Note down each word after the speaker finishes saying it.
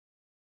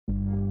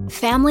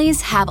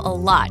Families have a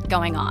lot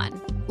going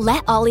on.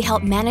 Let Ollie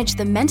help manage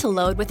the mental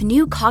load with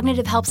new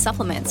cognitive help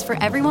supplements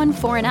for everyone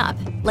 4 and up,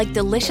 like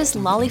delicious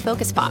Lolly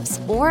Focus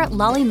Pops or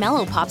Lolly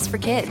Mellow Pops for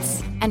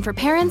kids. And for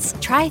parents,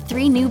 try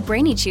 3 new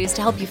Brainy Chews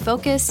to help you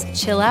focus,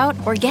 chill out,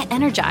 or get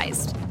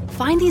energized.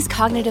 Find these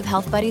cognitive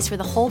health buddies for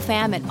the whole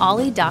fam at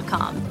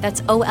ollie.com.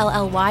 That's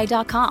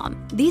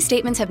OLLY.com. These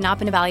statements have not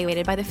been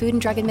evaluated by the Food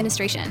and Drug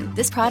Administration.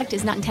 This product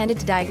is not intended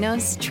to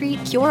diagnose,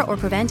 treat, cure, or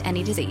prevent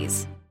any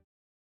disease.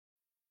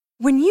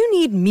 When you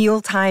need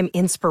mealtime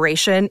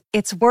inspiration,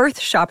 it's worth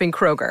shopping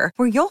Kroger,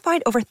 where you'll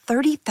find over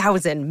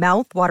 30,000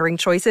 mouth-watering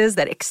choices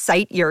that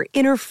excite your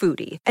inner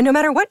foodie. And no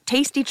matter what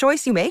tasty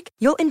choice you make,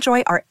 you'll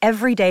enjoy our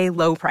everyday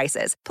low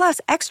prices, plus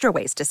extra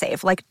ways to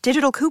save, like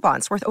digital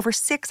coupons worth over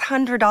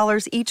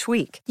 $600 each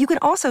week. You can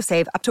also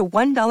save up to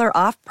 $1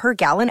 off per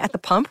gallon at the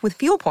pump with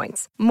fuel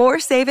points. More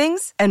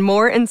savings and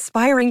more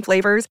inspiring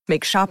flavors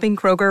make shopping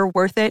Kroger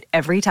worth it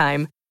every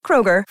time.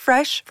 Kroger,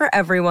 fresh for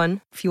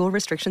everyone. Fuel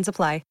restrictions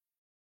apply.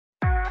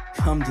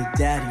 Come to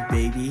daddy,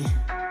 baby.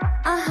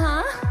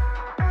 Uh-huh.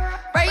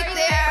 Right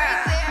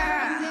there.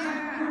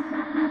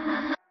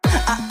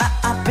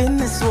 I've been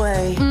this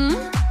way.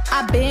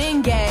 I've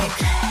been gay.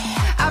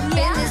 I've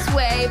been this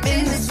way,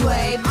 been this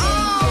way, been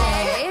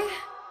gay.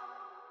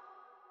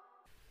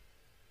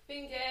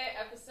 Been Gay,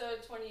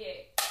 episode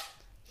 28.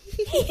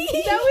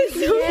 That was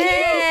so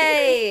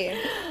Yay!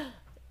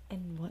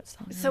 And what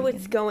song? So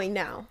it's going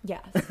now.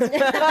 Yes.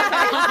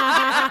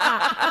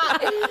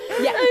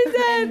 Yeah.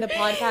 And the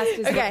podcast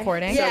is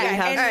recording. So we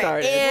have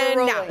started. And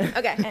We're now. rolling.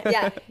 Okay.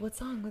 Yeah. What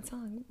song? What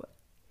song?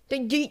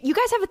 You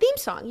guys have a theme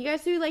song. You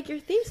guys do like your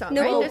theme song,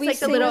 No, right? well, There's we like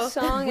the sing little a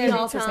song We every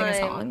also sing a time.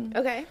 song.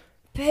 Okay.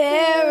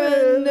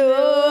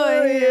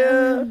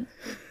 Paranoia.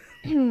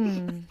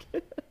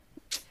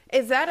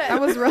 Is that a? That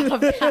was rough,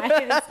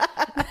 guys.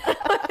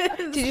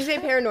 Did you say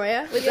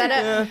paranoia? Was that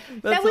a?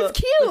 That was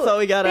cute. That's all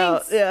we got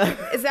out. Yeah.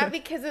 Is that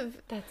because of?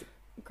 That's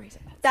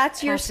Gracin.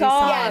 That's your Cassidy's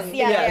song. song.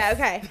 Yeah. Yes. Yeah.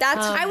 Okay.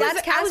 That's I that's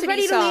was Cassidy's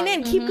ready to song. lean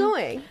in. Keep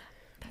going.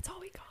 That's all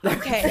we got.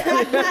 Okay. You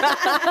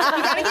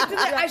gotta get to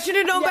the, I should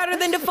have known better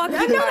than to fuck you.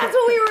 No, that's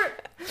what we were.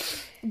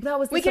 That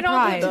was the We can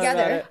all do it surprise.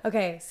 together.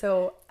 Okay,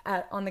 so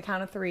on the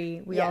count of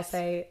 3, we all Yes.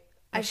 say,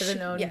 I should have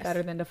known yes.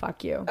 better than to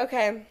fuck you.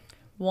 Okay.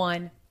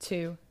 1,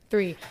 2,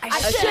 3. I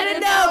should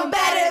have known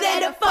better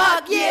than to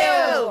fuck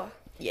you.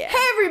 Yeah.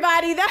 Hey,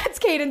 everybody, that's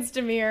Kaydence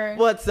De Mere.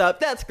 What's up?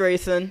 That's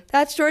Gracin.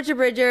 That's Georgia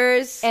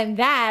Bridgers. And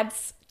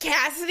that's...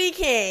 Cassidy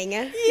King.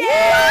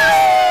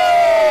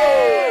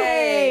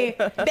 Yay!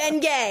 Ben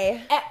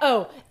Gay.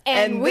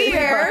 And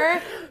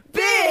we're...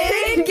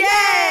 Big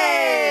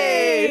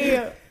Gay!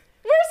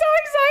 We're so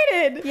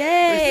excited!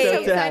 Yay. We're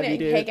stoked to have you,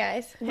 dude. Hey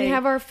guys. We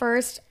have our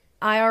first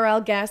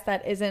IRL guest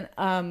that isn't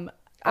our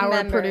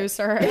member.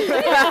 producer.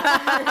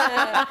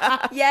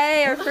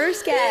 Yay, our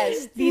first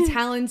guest. The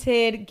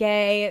talented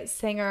gay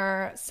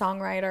singer,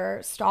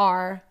 songwriter,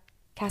 star,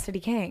 Cassidy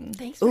King.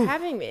 Thanks for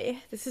having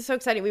me. This is so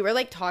exciting. We were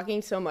like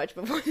talking so much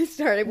before this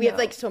started. We have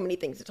like so many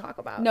things to talk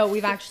about. No,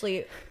 we've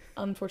actually,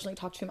 unfortunately,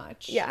 talked too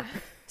much. Yeah.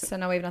 So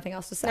now we have nothing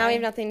else to say. Now we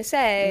have nothing to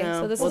say.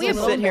 No. So this We'll is a just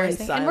little sit here in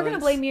embarrassing. And we're going to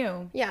silence. blame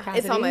you. Yeah. Cassidy.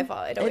 It's all my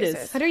fault. It always is.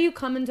 is. How do you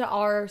come into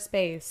our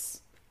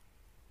space?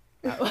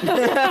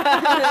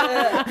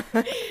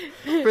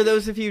 For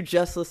those of you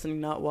just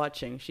listening, not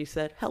watching, she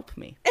said, "Help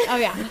me." Oh,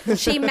 yeah.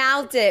 She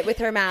mouthed it with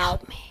her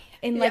mouth.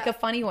 In like a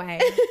funny way.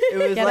 It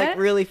was Get like it?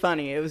 really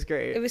funny. It was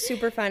great. It was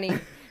super funny.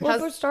 Well,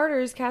 for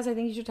starters, Cass, I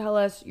think you should tell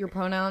us your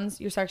pronouns,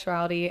 your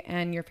sexuality,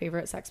 and your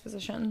favorite sex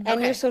position.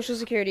 And your social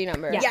security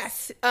number.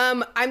 Yes.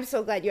 I'm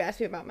so glad you asked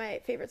me about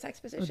my favorite sex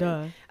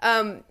position.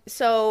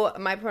 So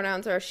my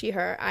pronouns are she,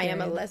 her. I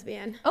am a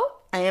lesbian. Oh.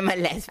 I am a I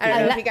lesbian.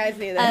 don't know if you guys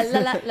knew this. La,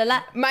 la, la,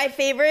 la. My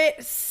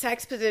favorite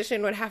sex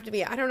position would have to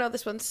be, I don't know,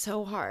 this one's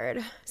so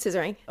hard.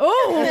 Scissoring.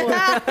 Oh.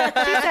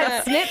 She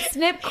said snip,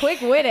 snip,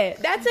 quick with it.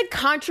 That's a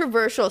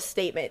controversial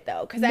statement,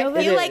 though, because No,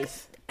 I feel it like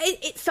is.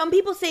 some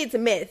people say it's a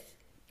myth.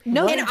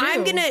 No, And they do.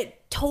 I'm going to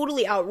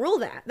totally outrule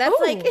that. That's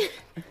Ooh. like,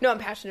 no, I'm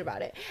passionate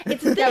about it.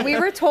 It's the Yeah, we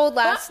were told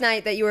last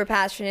night that you were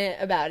passionate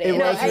about it. It and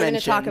was that you're going to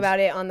talk mentioned.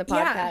 about it on the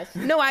Yeah.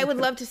 podcast. No, I would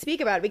love to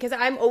speak about it because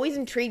I'm always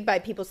intrigued by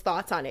people's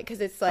thoughts on it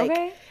because it's like,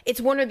 Okay. it's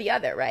one or the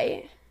other,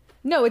 right?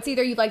 No, it's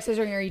either you like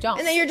scissoring or you don't.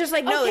 And then you're just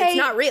like, no, Okay. it's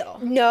not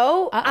real.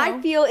 No, Uh-oh. I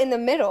feel in the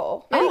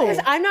middle. Oh. Because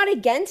I'm not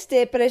against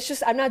it, but it's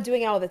just I'm not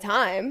doing it all the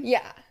time.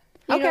 Yeah.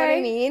 You know what I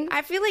Okay. mean?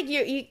 I feel like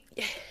it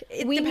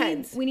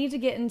depends. We need to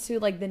get into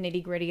like the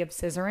nitty gritty of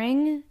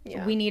scissoring.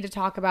 Yeah. We need to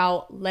talk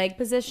about leg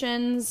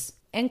positions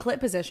and clit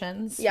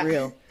positions. Yeah.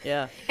 Real.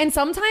 Yeah. And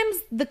sometimes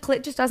the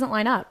clit just doesn't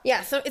line up.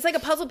 Yeah, so it's like a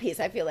puzzle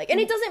piece, I feel like. And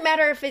it doesn't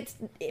matter if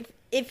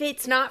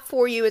it's not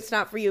for you, it's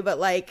not for you, but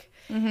like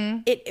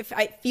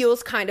it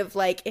feels kind of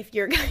like if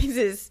your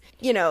guys'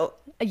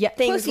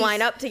 things Pussies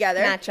line up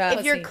together. match up.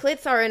 If your Pussy.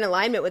 clits are in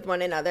alignment with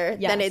one another,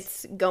 then Yes.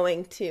 it's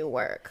going to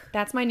work.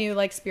 That's my new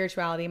like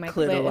spirituality. My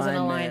Clit clit is in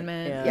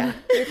alignment. alignment. Yeah.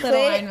 Your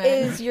clit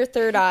is your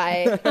third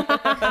eye.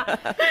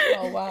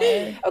 Oh wow.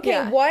 Okay,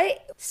 Yeah.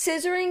 what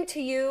scissoring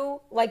to you,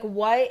 like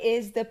what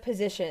is the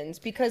positions?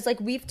 Because like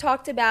we've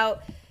talked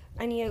about,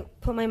 I need to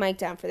put my mic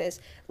down for this.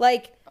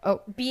 Like,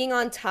 being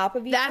on top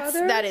of each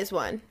other? That is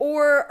one.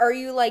 Or are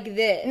you like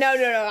this? No,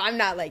 I'm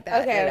not like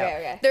that. Okay, No.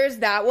 okay. There's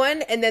that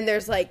one, and then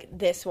there's like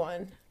this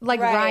one. Like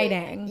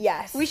riding.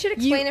 Yes. We should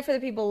explain it for the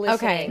people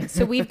listening. Okay,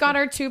 so we've got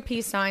our 2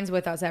 peace signs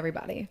with us,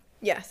 everybody.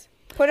 Yes.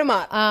 Put them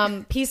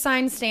up. Peace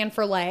signs stand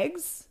for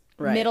legs.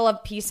 Right. Middle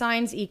of peace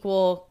signs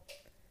equal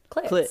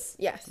clits. Clit.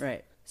 Yes.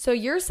 Right. So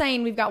you're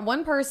saying we've got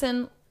one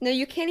person No,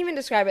 you can't even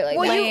describe it like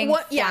Well, that. Laying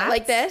flat.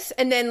 like this,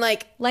 and then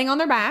like laying on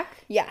their back.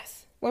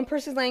 yes, One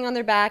person's laying on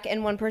their back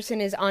and one person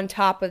is on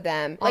top of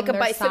them. like on a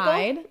their bicycle.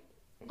 side,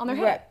 on their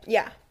hip.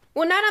 Yeah.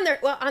 Well, not on their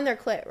on their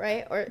clit,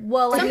 right? Or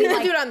Well, some I mean, people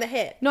like- do it on the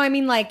hip. No, I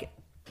mean like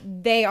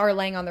they are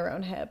laying on their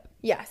own hip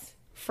Yes.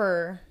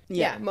 for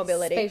Yeah.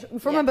 Mobility.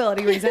 for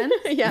mobility reasons.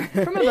 Yeah.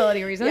 For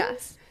mobility reasons.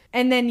 Yes.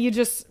 And then you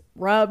just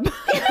rub.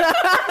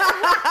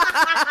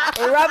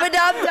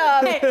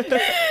 Rub-a-dub-dub.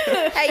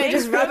 Hey,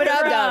 just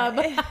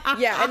rub-a-dub-dub.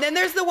 Yeah. And then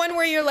there's the one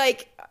where you're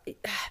like,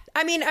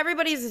 I mean,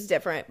 everybody's is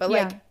different, but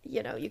like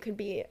Yeah. you could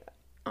be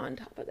on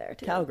top of there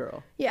too.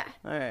 Cowgirl. Yeah.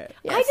 All right.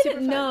 Yeah, I super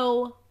didn't fun.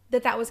 know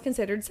that was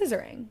considered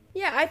scissoring.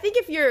 Yeah, I think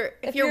if you're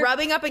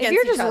rubbing up against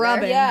you're each just other,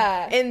 rubbing.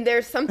 Yeah. and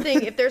there's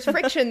something, if there's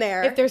friction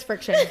there, If there's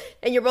friction.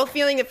 and you're both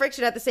feeling the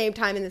friction at the same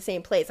time in the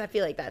same place, I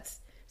feel like that's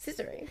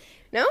scissoring.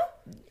 No?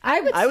 I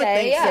would I would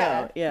say, think so,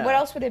 yeah. yeah. What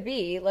else would it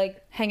be?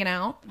 Like, Hanging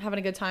out, having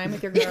a good time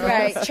with your girls.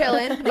 right,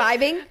 chilling,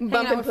 vibing, out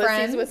Bumping with pussies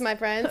friends. with my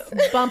friends.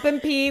 Bump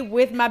and pee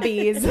with my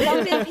bees.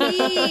 bumping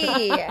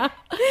pee.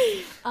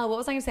 What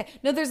was I going to say?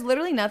 No, there's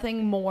literally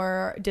nothing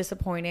more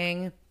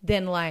disappointing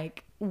than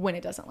like when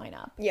it doesn't line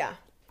up. Yeah.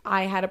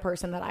 I had a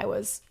person that I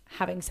was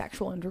having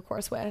sexual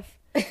intercourse with.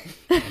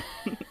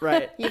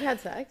 Right. You've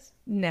had sex?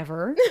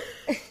 Never.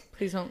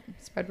 Please don't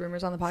spread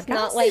rumors on the podcast.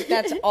 Not like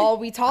that's all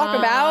we talk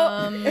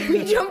about.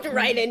 We jumped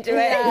right into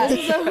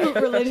it. So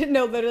religion.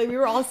 No, literally, we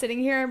were all sitting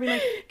here and being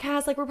like,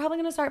 Cass, like we're probably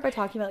gonna start by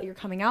talking about your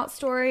coming out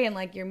story and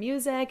like your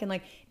music and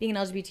like being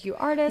an LGBTQ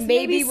artist.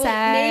 Maybe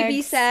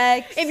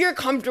sex. If you're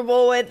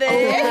comfortable with it.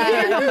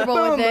 If you're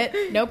comfortable with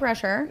it, no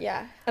pressure.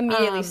 Yeah.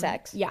 Immediately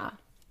sex. Yeah.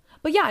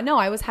 But yeah, no,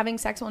 I was having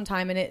sex one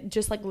time and it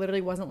just like literally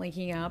wasn't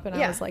linking up, and I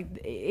Yeah. was like,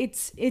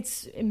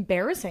 it's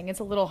embarrassing. It's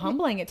a little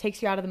humbling. It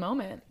takes you out of the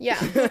moment. Yeah.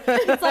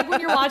 It's like when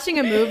you're watching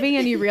a movie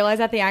and you realize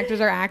that the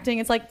actors are acting.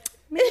 It's like,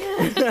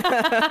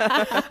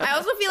 I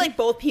also feel like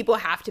both people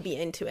have to be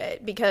into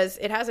it because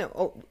it hasn't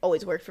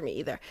always worked for me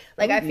either.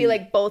 Like, I feel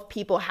like both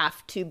people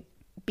have to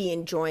be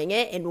enjoying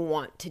it and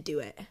want to do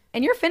it.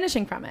 and you're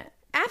finishing from it.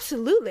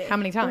 Absolutely. How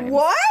many times?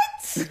 What?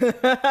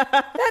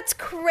 That's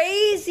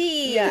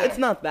crazy. Yeah. It's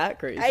not that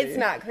crazy. It's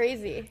not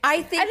crazy.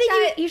 I think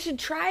that you should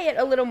try it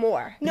a little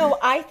more. No,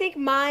 I think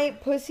my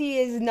pussy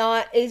is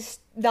not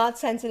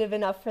sensitive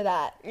enough for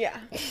that. Yeah.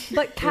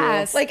 But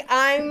Cass, Like,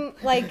 I'm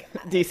like,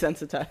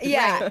 Desensitized.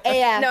 yeah,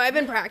 yeah. No, I've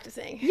been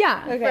practicing.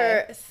 yeah.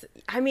 Okay.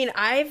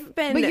 I've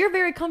been. But you're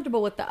very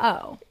comfortable with the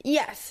O.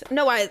 Yes.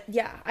 No, I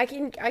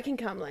can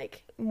come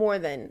like more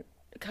than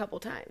a couple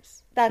times.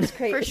 That's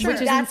crazy. For sure.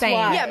 Which is That's insane.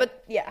 why. Yeah,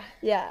 but yeah.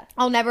 yeah.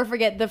 I'll never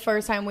forget the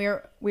first time we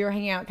were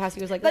hanging out. Cassie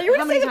was like, Like, you were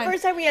how gonna say many the times?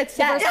 first time we had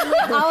sex.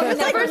 I'll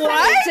never First forget.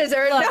 time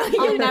scissor. Look,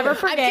 I'll never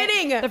forget. I'm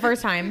kidding. The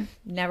first time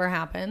never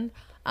happened.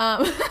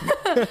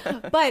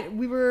 But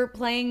we were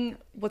playing.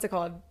 What's it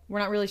called? We're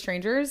Not Really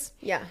Strangers.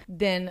 Yeah.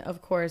 Then,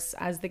 of course,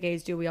 as the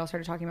gays do, we all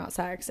started talking about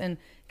sex. And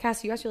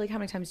Cassie, you asked me like, how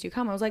many times do you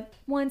come? I was like,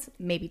 once,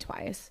 maybe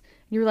twice.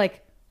 And you were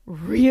like,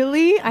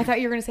 really? I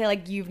thought you were gonna say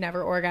like you've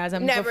never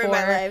orgasmed Never in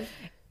before. my life.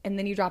 And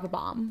then you drop a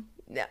bomb.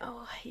 No.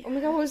 Oh my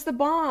god, what was the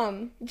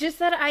bomb? Just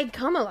that I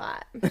come a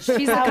lot.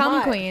 She's the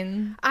cum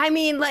queen. I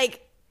mean,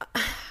 like,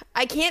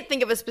 I can't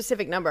think of a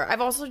specific number. I've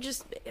also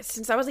just,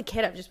 since I was a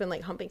kid, I've just been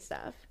like humping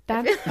stuff.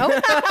 That's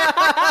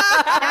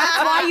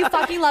why you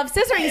fucking love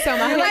scissoring so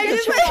much. I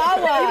just, like,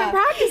 You've been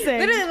practicing.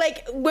 Literally,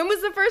 like, when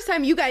was the first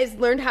time you guys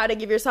learned how to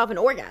give yourself an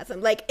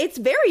orgasm? Like, it's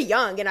very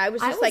young, and I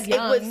was just was like,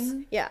 young. it was,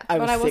 yeah. I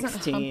But was I wasn't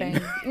 16.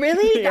 humping.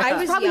 Really? Yeah. I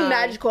was probably young.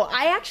 magical.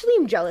 I actually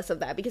am jealous of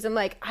that because I'm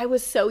like, I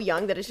was so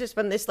young that it's just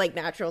been this like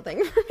natural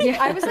thing for me.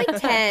 I was like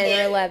 10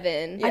 or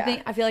 11.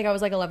 I feel like I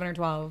was like 11 or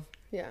 12.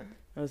 Yeah.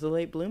 I was a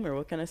late bloomer.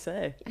 What can I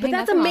say? But Hey,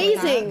 that's nothing wrong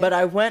with that. amazing. But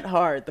I went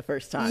hard the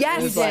first time. Yes,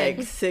 it was you like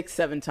did.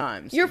 6-7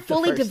 times. You're the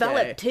fully first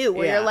developed, day. too,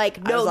 where you're like,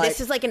 I no, was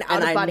this is like an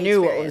and out-of-body I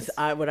knew experience.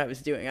 what I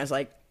was doing. I was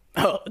like,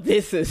 oh,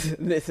 this is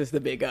the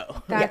big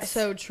O. That's Yes.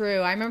 so true.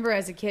 I remember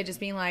as a kid just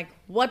being like,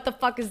 what the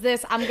fuck is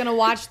this? I'm going to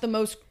watch the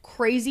most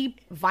crazy,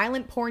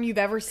 violent porn you've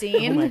ever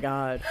seen. Oh my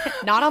god.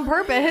 Not on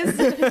purpose,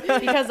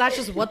 because that's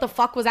just what the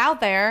fuck was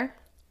out there.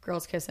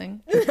 Girls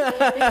kissing.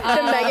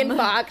 The Megan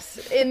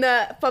Fox in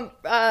the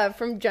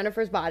from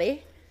Jennifer's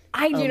Body.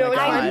 I my know.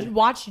 I God.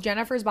 watched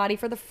Jennifer's Body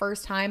for the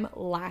first time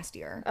last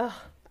year.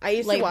 I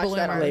used Late to watch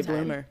that bloomer. all the Late time.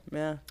 bloomer.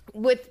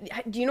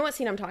 Yeah. Do you know what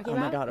scene I'm talking Oh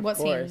about? my god. Of What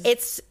scene? course.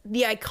 It's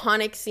the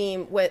iconic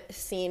scene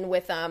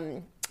with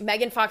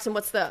Megan Fox and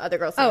what's the other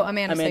girl's name? Oh,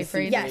 Amanda Amanda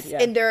Seyfried. Yes,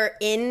 Yeah. and they're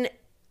in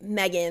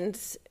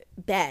Megan's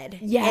bed.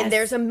 Yes. And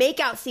there's a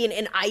makeout scene,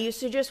 and I used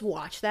to just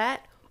watch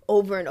that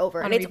over and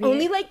over. And it's repeat?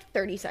 only like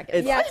 30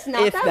 seconds. Yeah, it's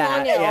not If that that,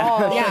 long at yeah.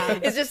 all. Yeah.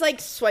 It's just like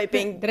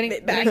swiping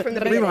back from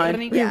the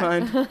beginning.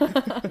 Rewind.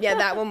 Yeah,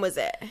 that one was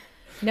it.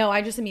 No,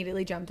 I just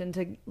immediately jumped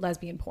into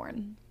lesbian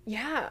porn.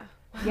 Yeah.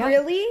 Yeah.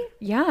 Really?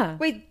 Yeah.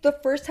 Wait, the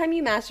first time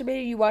you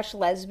masturbated, you watched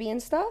lesbian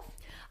stuff?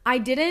 I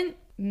didn't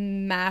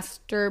I'm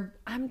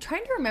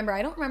trying to remember.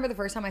 I don't remember the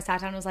first time I sat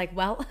down and was like,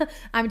 well,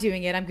 I'm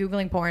doing it. I'm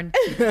Googling porn.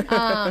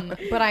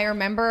 But I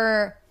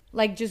remember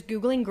like just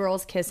Googling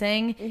girls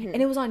kissing,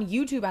 and it was on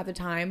YouTube at the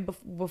time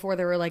before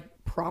there were like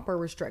proper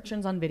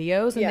restrictions on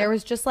videos, and there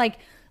was just like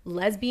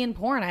lesbian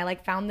porn. I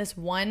like found this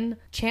one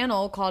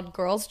channel called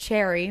Girls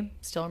Cherry.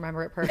 Still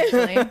remember it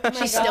perfectly.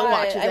 She still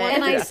watches it.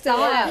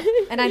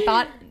 And I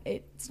thought,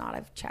 it's not.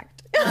 I've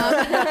checked.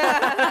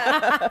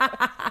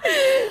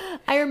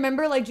 I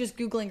remember like just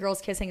Googling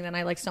girls kissing, and then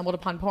I like stumbled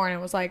upon porn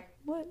and was like,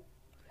 what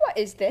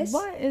is this?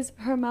 What is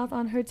her mouth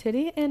on her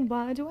titty, and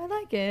why do I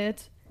like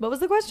it? What was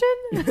the question?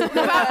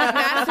 About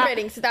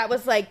masturbating. So that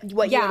was like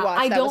what you would watch.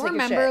 I That don't was, like,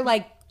 your remember shit.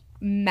 like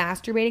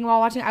masturbating while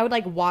watching. I would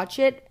like watch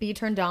it, be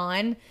turned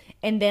on,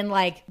 and then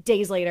like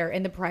days later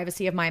in the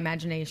privacy of my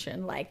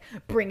imagination, like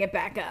bring it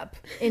back up,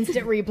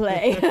 instant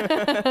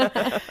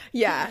replay.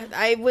 Yeah,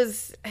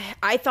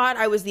 I thought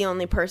I was the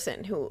only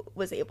person who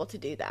was able to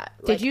do that.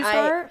 Did you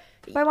start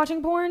by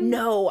watching porn?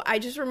 No, I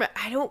just remember,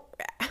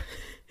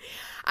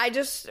 I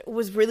just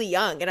was really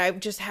young, and I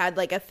just had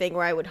like a thing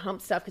where I would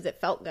hump stuff because it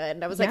felt good,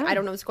 and I was like, I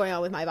don't know what's going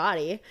on with my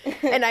body,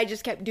 and I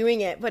just kept doing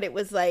it, but it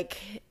was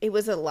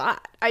a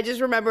lot. I just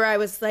remember I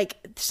was like,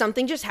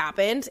 something just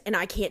happened, and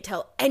I can't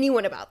tell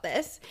anyone about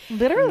this.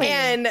 Literally.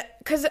 And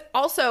because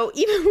also,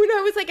 even when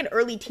I was like an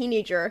early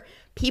teenager,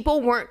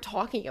 people weren't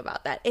talking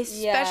about that,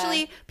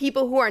 especially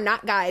people who are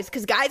not guys,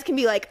 because guys can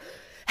be like,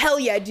 hell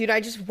yeah, dude,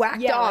 I just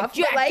whacked off.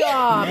 Jacked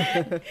off.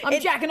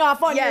 I'm jacking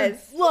off on your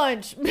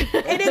lunch. And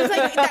it's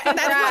like, that's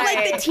what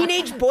like the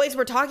teenage boys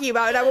were talking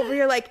about. And I'm over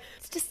here like,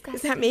 it's disgusting.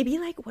 Is that maybe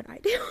like what I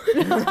do?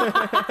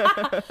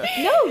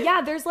 No,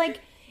 yeah, there's like,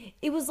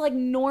 it was like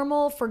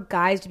normal for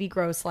guys to be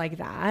gross like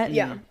that.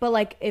 Yeah. But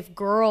like if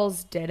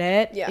girls did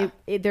it, Yeah.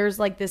 there's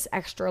like this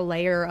extra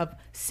layer of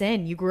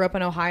sin. You grew up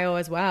in Ohio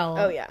as well.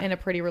 Oh, yeah. In a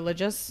pretty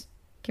religious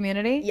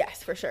community.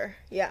 Yes, for sure.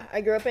 Yeah,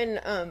 I grew up in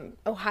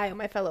Ohio,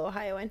 my fellow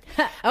Ohioan.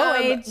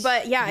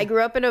 But yeah, I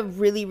grew up in a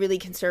really, really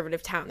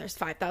conservative town. There's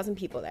 5,000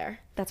 people there.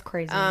 That's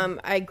crazy.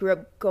 I grew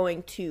up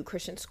going to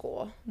Christian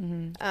school.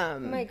 Oh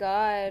my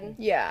God.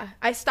 Yeah.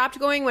 I stopped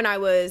going when I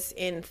was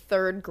in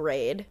 3rd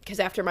grade because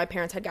after my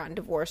parents had gotten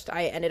divorced,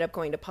 I ended up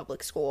going to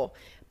public school.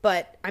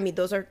 But I mean,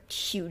 those are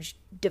huge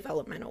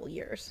developmental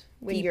years.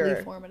 When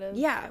Deeply formative.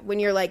 Yeah.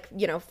 When you're like,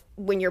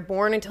 when you're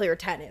born until you're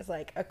 10 is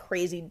like a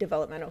crazy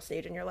developmental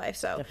stage in your life.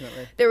 So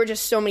there were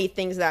just so many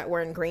things that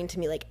were ingrained to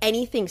me. Like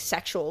anything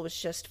sexual was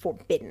just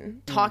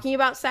forbidden. Talking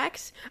about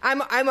sex,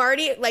 I'm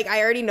already like,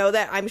 I already know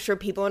that I'm sure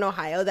people in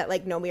Ohio that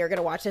like know me are going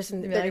to watch this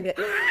and they're going to be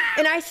like,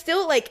 and I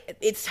still like,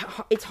 it's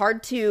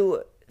hard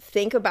to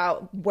think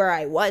about where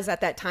I was at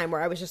that time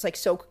where I was just like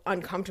so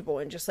uncomfortable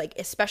and just like,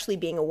 especially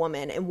being a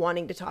woman and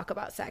wanting to talk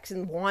about sex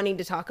and wanting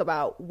to talk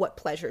about what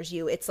pleasures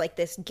you. It's like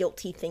this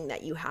guilty thing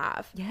that you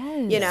have,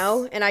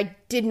 and I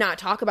did not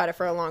talk about it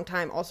for a long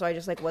time. Also, I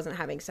just like wasn't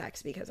having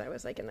sex because I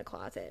was like in the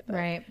closet. But,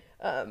 right.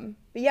 But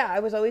yeah,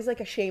 I was always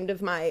like ashamed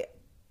of my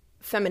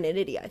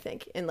femininity, I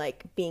think, and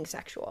like being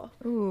sexual.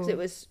 Because it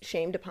was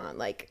shamed upon,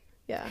 like,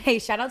 yeah. Hey,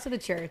 shout out to the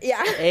church.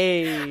 Yeah.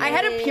 Hey. I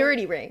had a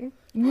purity ring.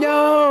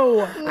 No.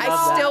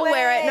 I still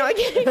wear it. No, I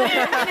can't.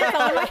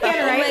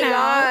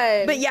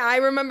 God. But yeah, I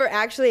remember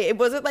actually, it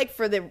wasn't like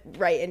for the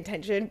right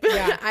intention.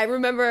 But I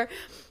remember,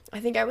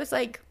 I think I was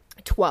like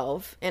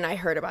 12 and I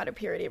heard about a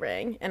purity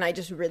ring and I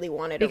just really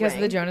wanted because a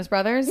of ring. the Jonas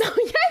Brothers.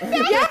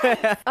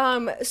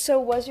 So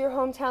was your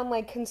hometown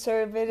like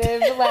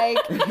conservative, like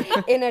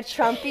in a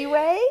Trumpy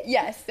way?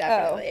 Yes,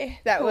 definitely.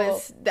 That cool.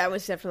 was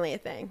definitely a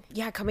thing.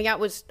 Yeah, coming out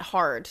was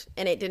hard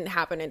and it didn't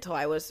happen until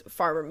I was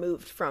far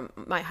removed from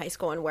my high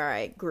school and where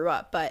I grew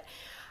up. But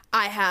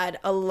I had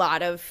a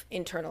lot of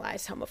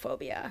internalized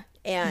homophobia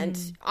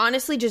and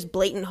honestly just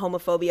blatant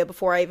homophobia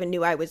before I even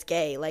knew I was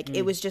gay. Like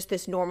it was just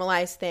this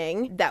normalized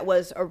thing that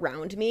was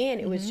around me and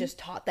it was just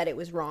taught that it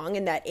was wrong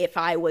and that if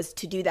I was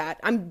to do that,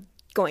 I'm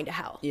going to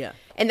hell. Yeah.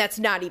 And that's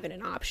not even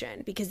an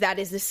option because that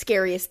is the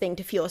scariest thing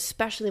to feel,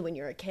 especially when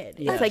you're a kid.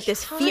 Yeah. It's like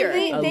this fear.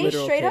 They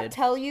literal straight up kid.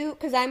 tell you,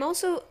 because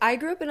I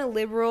grew up in a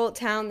liberal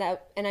town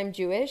and I'm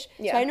Jewish,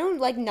 so I know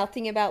like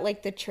nothing about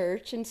like the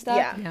church and stuff.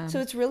 Yeah. So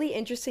it's really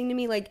interesting to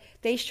me. Like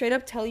they straight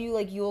up tell you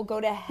like you'll go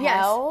to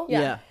hell.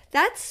 Yes. Yeah.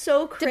 That's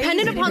so crazy.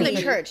 Dependent to upon me.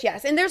 the church,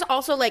 yes. And there's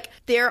also like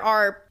there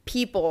are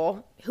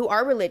people who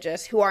are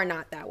religious who are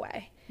not that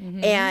way.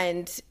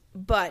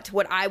 But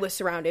what I was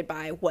surrounded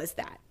by was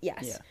that,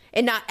 yes. Yeah.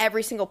 And not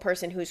every single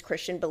person who's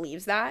Christian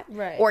believes that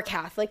Right. or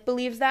Catholic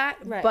believes that.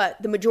 Right.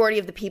 But the majority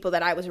of the people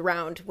that I was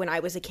around when I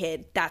was a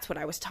kid, that's what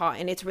I was taught.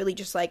 And it's really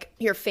just like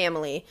your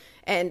family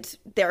and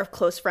they're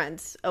close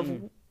friends of,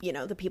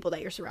 the people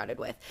that you're surrounded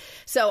with.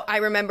 So I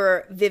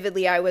remember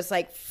vividly, I was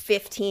like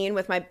 15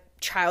 with my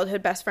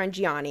childhood best friend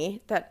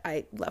Gianni, that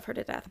I love her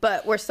to death,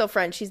 but we're still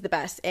friends. She's the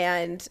best.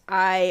 And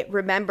I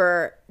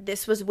remember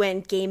this was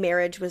when gay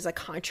marriage was a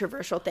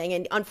controversial thing,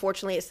 and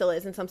unfortunately it still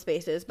is in some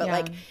spaces, but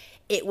like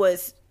it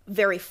was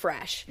very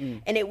fresh,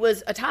 and it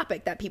was a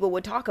topic that people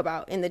would talk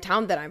about in the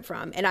town that I'm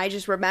from. And I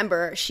just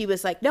remember she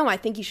was like, no, I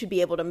think you should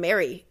be able to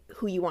marry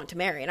who you want to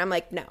marry. And I'm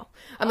like, no.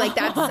 I'm like,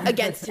 that's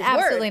against his word.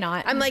 Absolutely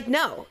not. I'm like,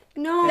 no.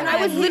 No,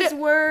 I was his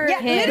word. Yeah,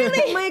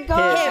 literally. Oh my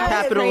God.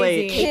 Capital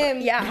H. Him.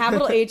 Yeah.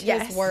 Capital H,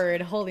 Yes. his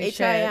word. Holy shit.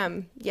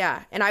 HIM.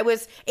 Yeah. And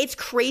it's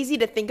crazy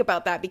to think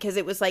about that, because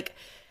it was like,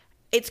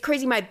 it's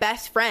crazy. My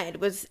best friend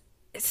was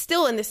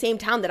still in the same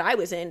town that I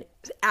was in,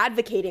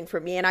 advocating for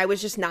me, and I was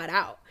just not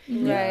out.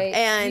 Right.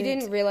 And you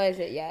didn't realize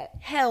it yet.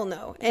 Hell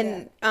no.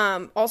 And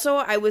also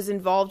I was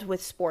involved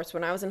with sports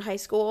when I was in high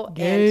school.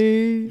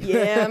 And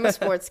yeah, I'm a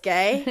sports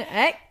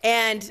gay.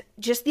 And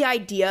just the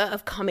idea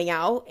of coming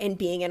out and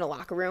being in a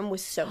locker room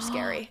was so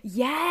scary.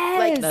 Yes.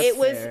 Like That's it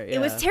was fair, it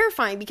was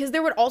terrifying, because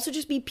there would also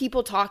just be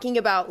people talking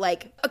about,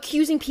 like,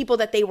 accusing people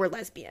that they were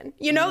lesbian.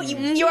 You know,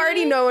 you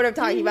already know what I'm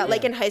talking about.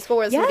 Like in high school,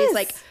 where somebody's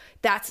like,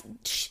 I heard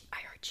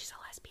she's a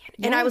lesbian.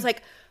 And I was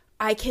like,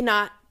 I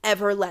cannot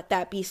ever let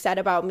that be said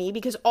about me,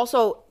 because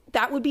also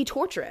that would be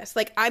torturous.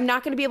 Like, I'm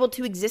not going to be able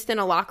to exist in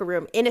a locker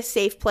room in a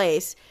safe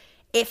place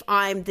if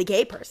I'm the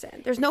gay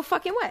person. There's no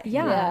fucking way.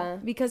 Yeah,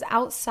 because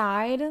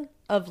outside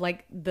of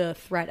like the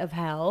threat of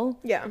hell,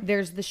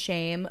 there's the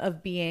shame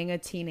of being a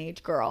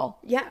teenage girl.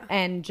 Yeah.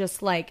 And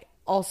just like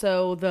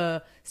also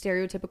the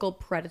stereotypical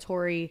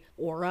predatory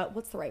aura.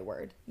 What's the right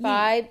word?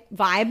 Vibe.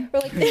 Or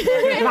like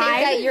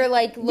that you're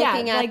like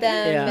looking at like,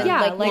 them.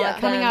 And, like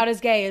coming out as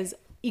gay is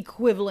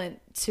equivalent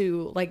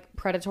to like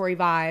predatory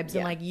vibes,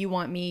 and like, you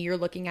want me, you're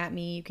looking at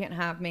me, you can't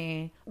have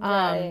me.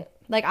 Right.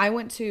 Like, I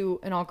went to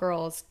an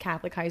all-girls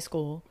Catholic high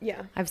school.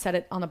 Yeah. I've said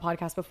it on the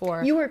podcast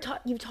before. You've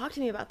talked to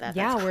me about that.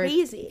 That's where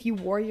crazy. if you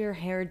wore your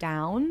hair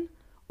down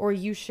or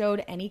you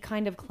showed any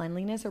kind of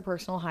cleanliness or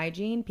personal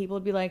hygiene, people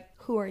would be like,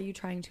 who are you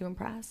trying to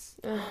impress?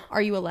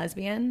 Are you a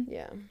lesbian?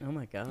 Yeah. Oh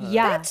my God.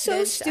 Yeah. That's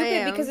so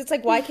stupid, because it's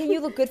like, why can't you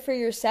look good for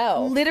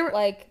yourself? Literally.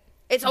 Like,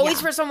 It's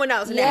always for someone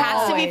else, and it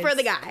has to be for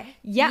the guy.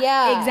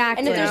 Yeah,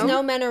 exactly. And if there's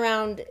no men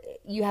around,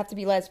 you have to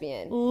be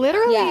lesbian.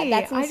 Literally. Yeah,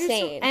 that's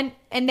insane.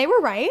 And they were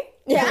right.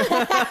 Yeah. And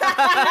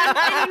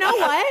you know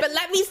what? But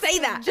let me say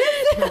that.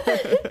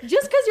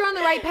 Just because you're on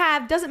the right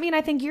path doesn't mean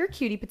I think you're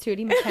cutie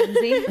patootie,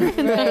 Mackenzie.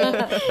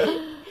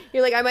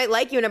 You're like, I might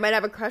like you and I might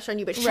have a crush on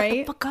you, but shut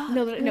the fuck up.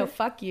 No,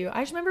 fuck you.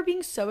 I just remember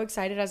being so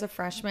excited as a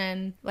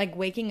freshman, like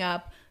waking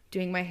up,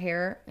 doing my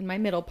hair in my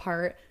middle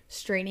part,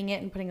 straightening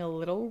it and putting a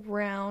little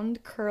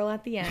round curl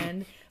at the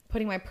end,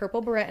 putting my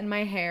purple beret in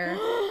my hair,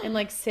 and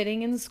like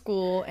sitting in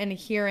school and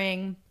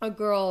hearing a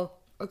girl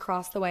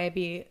across the way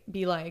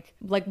be like,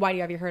 why do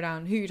you have your hair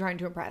down? Who are you trying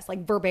to impress?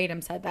 Like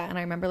verbatim said that. And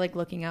I remember like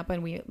looking up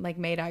and we like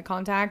made eye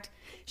contact.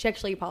 She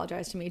actually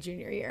apologized to me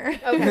junior year.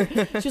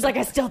 Okay. She was like,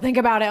 I still think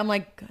about it. I'm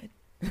like, good.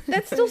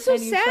 That's still so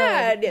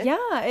sad. Yeah.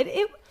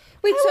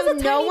 Wait, I so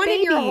was a no tiny one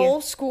in your baby.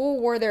 whole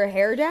school wore their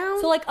hair down?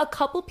 So like a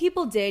couple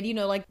people did, you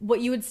know, like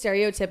what you would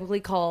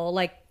stereotypically call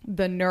like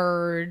the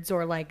nerds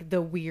or like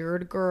the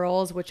weird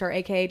girls, which are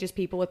AKA just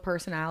people with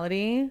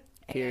personality.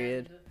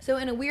 Period. So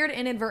in a weird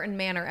inadvertent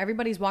manner,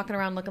 everybody's walking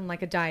around looking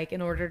like a dyke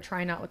in order to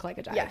try not look like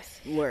a dyke.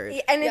 Yes.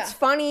 Word. And it's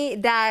funny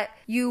that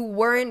you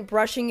weren't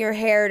brushing your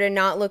hair to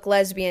not look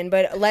lesbian,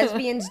 but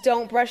lesbians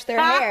don't brush their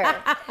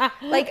hair.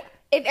 Like,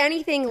 if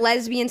anything,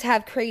 lesbians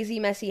have crazy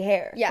messy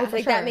hair. Yeah,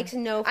 like that makes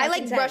no I fucking like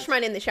sense. brush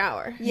mine in the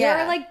shower. There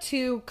are like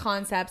two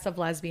concepts of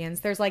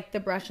lesbians. There's like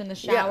the brush in the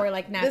shower,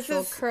 like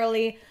natural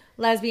curly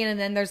lesbian, and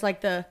then there's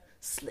like the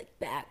slick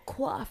back,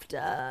 coiffed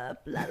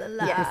up, la la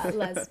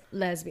la,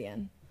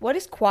 lesbian. What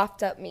does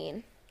coiffed up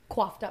mean?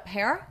 Coiffed up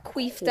hair?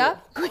 Queefed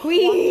up?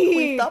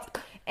 Queefed up.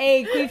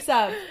 Hey, queefs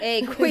up.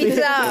 Hey,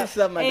 queefed up. Queefs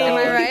up, my Am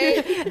dog. I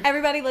right?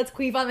 Everybody, let's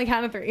queef on the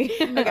count of 3.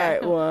 All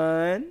right,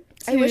 1,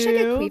 2. I wish I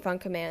could queef on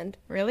command.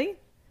 Really?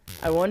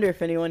 I wonder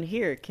if anyone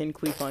here can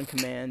queef on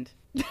command.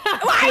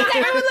 Why is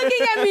everyone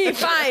looking at me?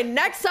 Fine.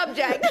 Next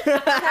subject.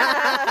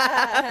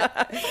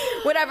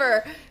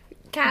 Whatever.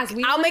 Cass,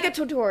 I'll make a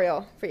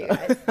tutorial for you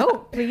guys.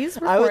 Oh, please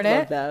record I would it.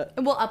 love that.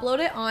 And we'll upload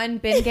it on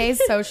Ben Gay's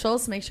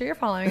socials. Make sure you're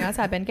following us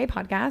at Ben Gay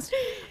Podcast.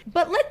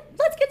 But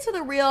let's get to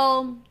the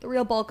real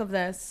bulk of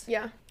this.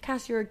 Yeah.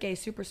 Cass, you're a gay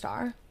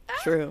superstar.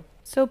 True.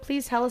 So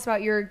please tell us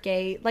about your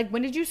gay. Like,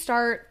 when did you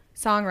start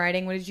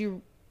songwriting? When did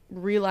you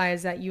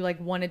realize that you like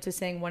wanted to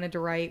sing, wanted to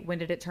write? When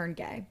did it turn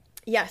gay?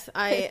 Yes,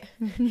 I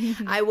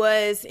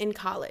was in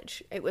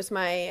college. It was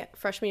my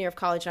freshman year of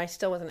college, and I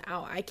still wasn't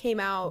out. I came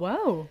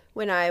out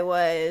when I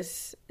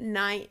was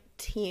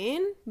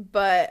 19,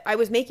 but I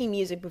was making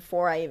music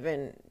before I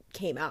even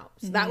came out.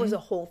 So that was a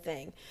whole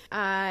thing.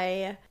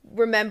 I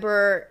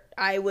remember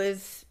I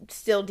was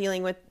still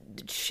dealing with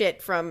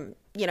shit from,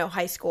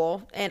 high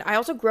school, and I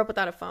also grew up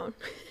without a phone.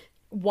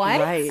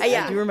 What? Right.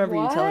 Yeah. I do remember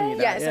you telling me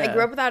that. Yes, yeah. I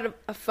grew up without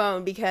a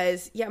phone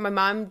because, my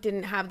mom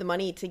didn't have the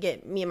money to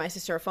get me and my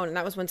sister a phone. And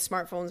that was when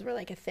smartphones were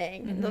like a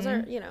thing. And those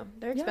are,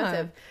 they're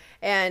expensive.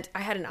 And I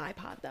had an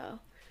iPod, though.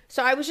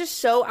 So I was just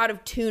so out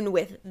of tune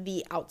with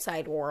the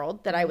outside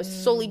world that I was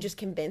solely just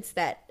convinced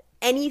that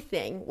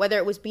anything, whether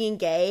it was being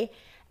gay,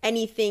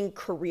 anything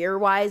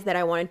career-wise that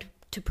I wanted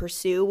to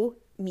pursue,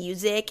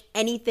 music,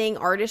 anything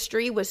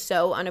artistry was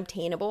so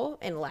unobtainable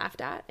and laughed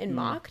at and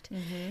mocked.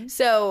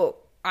 So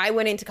I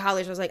went into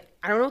college. I was like,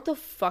 I don't know what the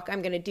fuck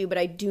I'm going to do, but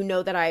I do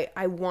know that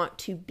I want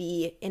to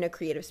be in a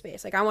creative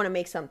space. Like, I want to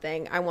make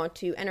something. I want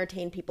to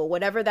entertain people,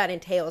 whatever that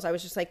entails. I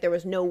was just like, there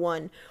was no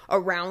one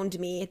around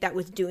me that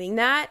was doing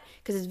that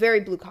because it's very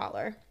blue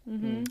collar.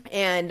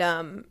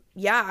 And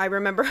yeah, I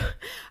remember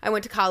I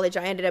went to college.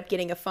 I ended up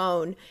getting a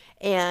phone,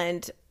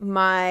 and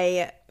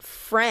my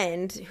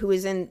friend who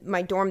was in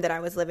my dorm that I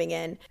was living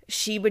in,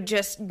 she would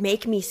just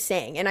make me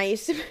sing. And I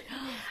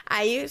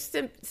used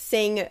to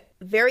sing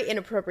very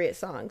inappropriate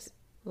songs.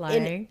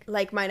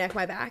 Like My Neck,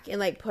 My Back, and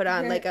like put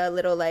on like a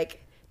little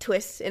like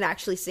twist and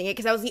actually sing it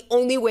because that was the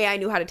only way I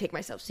knew how to take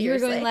myself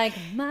seriously. You were going like,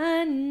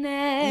 my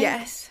neck,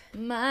 yes,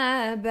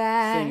 my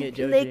back, Sing it,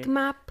 Joji. lick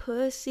my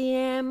pussy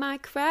and my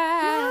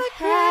crack.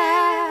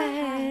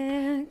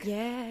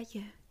 Yeah.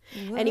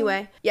 Whoa.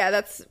 Anyway,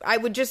 yeah, I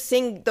would just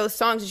sing those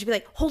songs and she'd be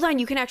like, hold on,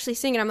 you can actually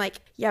sing. And I'm like,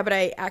 yeah, but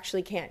I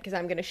actually can't because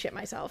I'm going to shit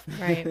myself.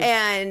 Right.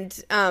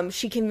 And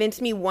she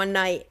convinced me one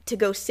night to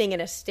go sing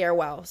in a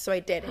stairwell. So I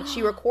did. And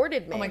she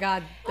recorded me. Oh my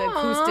God. The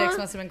acoustics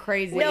must have been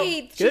crazy.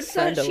 Wait, Good she's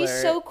friend she's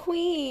alert. so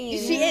queen.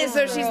 She is,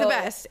 so she's the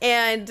best.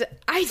 And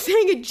I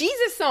sang a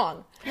Jesus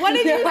song. What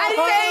did you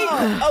I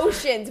sang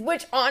Oceans,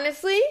 which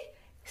honestly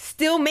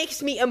still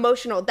makes me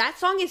emotional. That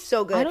song is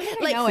so good. I don't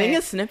think I know Sing it.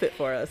 a snippet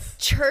for us.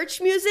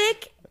 Church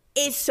music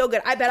is so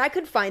good. I bet I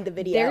could find the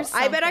video. There's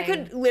I bet I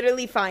something. could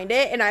literally find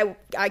it and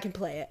I can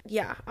play it.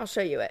 Yeah, I'll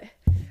show you it.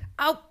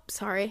 Oh,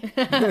 sorry.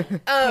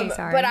 Sorry.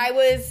 But I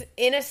was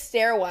in a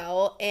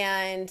stairwell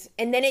and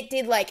then it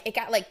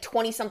got like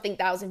 20-something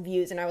thousand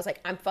views and I was like,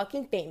 I'm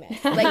fucking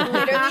famous. Like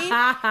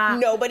literally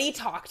nobody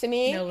talked to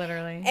me. No,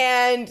 literally.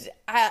 And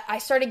I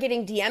started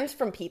getting DMs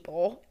from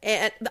people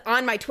and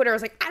on my Twitter. I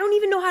was like, I don't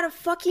even know how to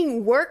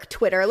fucking work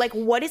Twitter. Like,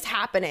 what is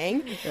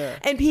happening? Yeah.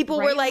 And people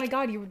were like, oh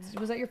my God,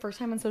 was that your first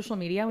time on social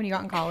media when you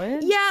got in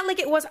college? yeah, like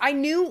it was. I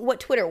knew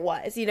what Twitter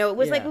was. You know, it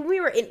was like when we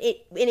were in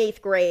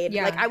 8th grade.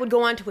 Yeah. Like I would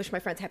go on to wish my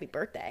friends happy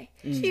birthday.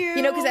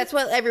 You know, because that's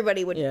what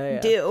everybody would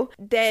do.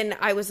 Then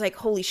I was like,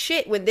 holy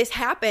shit! When this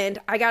happened,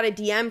 I got a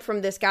DM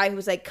from this guy who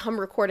was like, "Come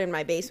record in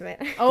my basement."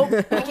 Oh,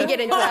 I can get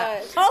into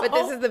that, but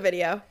this is the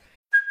video.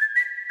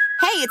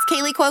 Hey, it's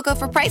Kaylee Cuoco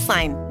for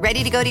Priceline.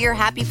 Ready to go to your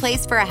happy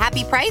place for a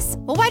happy price?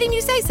 Well, why didn't you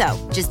say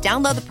so? Just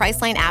download the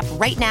Priceline app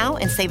right now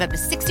and save up to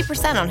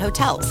 60% on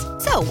hotels.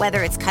 So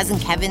whether it's Cousin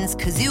Kevin's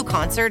Kazoo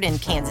Concert in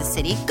Kansas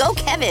City, go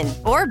Kevin,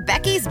 or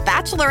Becky's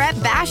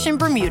Bachelorette Bash in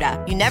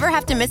Bermuda, you never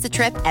have to miss a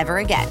trip ever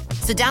again.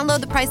 So download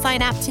the Priceline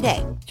app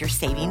today. Your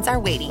savings are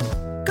waiting.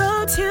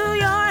 Go to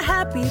your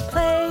happy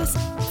place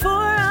for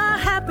a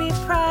happy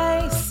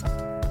price.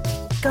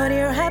 Go to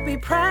your happy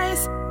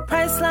price,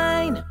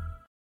 Priceline.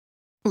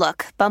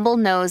 Look, Bumble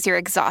knows you're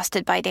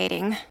exhausted by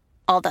dating.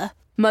 All the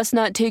must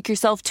not take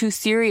yourself too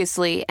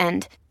seriously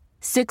and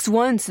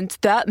 6'1" since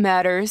that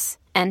matters.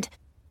 And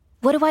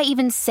what do I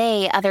even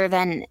say other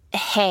than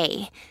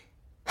hey?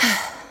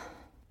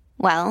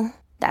 Well,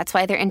 that's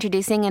why they're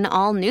introducing an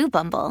all-new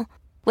Bumble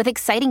with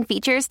exciting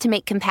features to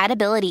make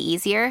compatibility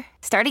easier,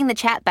 starting the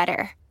chat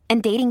better,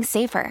 and dating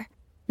safer.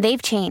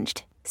 They've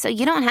changed, so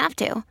you don't have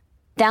to.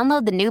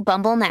 Download the new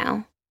Bumble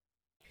now.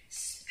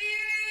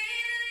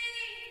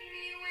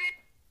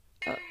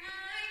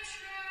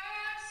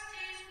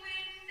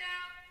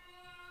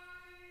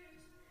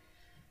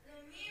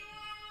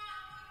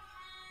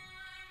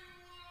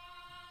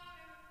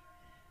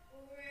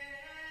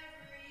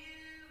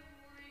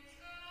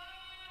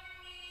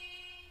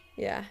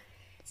 Yeah.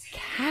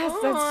 Cass,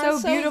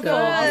 that's so beautiful. good.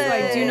 Also,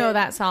 I do know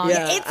that song.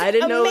 Yeah, It's I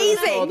didn't know it was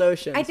amazing. called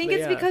Oceans. I think but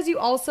it's yeah. because you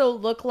also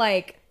look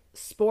like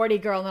sporty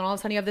girl, and then all of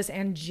a sudden you have this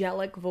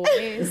angelic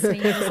voice, and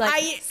you're just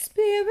like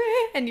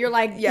spirit, and you're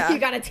like, Yeah. you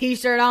got a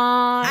t-shirt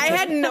on. I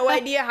had no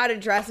idea how to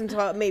dress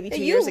until maybe 2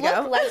 You years look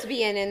ago.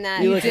 lesbian in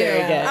that. You look very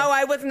gay. Oh,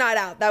 I was not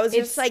out. That was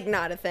just like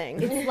not a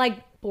thing. It's like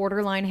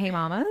borderline Hey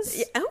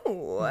Mamas.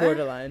 Oh.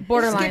 Borderline.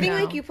 Borderline. Giving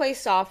though. like you play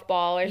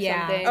softball or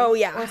Yeah. something. Oh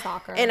yeah. Or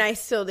soccer. And I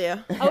still do.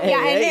 Oh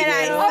yeah, Hey, And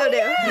you I still do.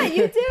 Yeah,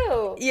 you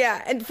do.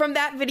 Yeah, and from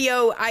that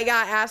video, I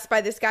got asked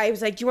by this guy. He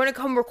was like, "Do you want to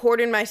come record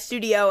in my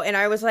studio?" And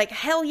I was like,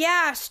 "Hell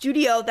yeah,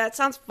 studio! That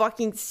sounds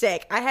fucking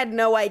sick." I had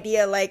no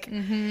idea. Like,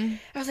 I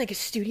was like, "A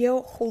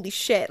studio? Holy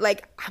shit!"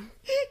 Like,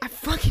 I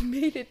fucking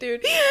made it,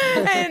 dude.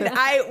 And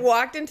I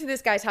walked into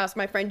this guy's house.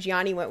 My friend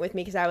Gianni went with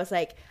me because I was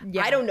like,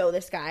 I don't know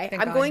this guy.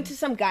 Thank I'm God. going to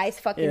some guy's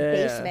fucking Yeah.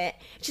 basement.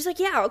 She's like,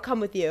 "Yeah, I'll come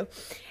with you."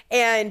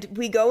 And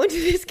we go into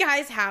this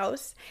guy's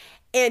house.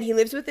 And he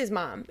lives with his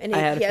mom. And I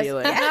had he a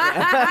feeling.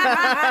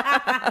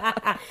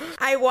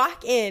 I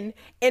walk in,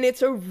 and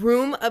it's a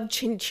room of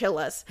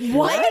chinchillas.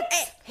 What? Like,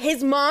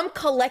 his mom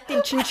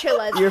collected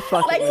chinchillas. You're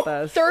fucking like with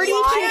us. 30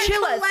 Why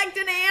chinchillas. collect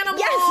an animal?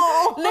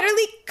 Yes,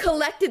 literally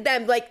collected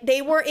them. Like,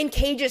 they were in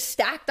cages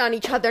stacked on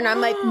each other. And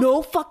I'm like,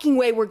 no fucking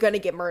way we're going to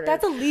get murdered.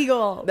 That's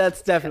illegal.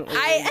 That's definitely.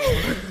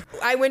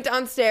 I went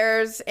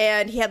downstairs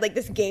and he had like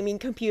this gaming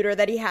computer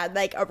that he had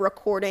like a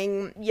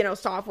recording,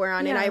 software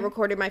on, and I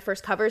recorded my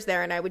first covers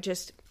there, and I would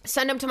just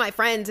send them to my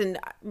friends, and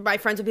my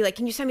friends would be like,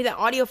 can you send me that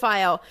audio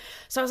file?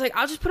 So I was like,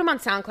 I'll just put them on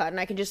SoundCloud and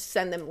I can just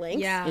send them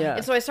links. Yeah.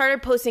 And so I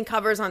started posting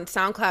covers on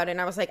SoundCloud,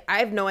 and I was like, I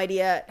have no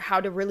idea how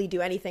to really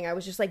do anything. I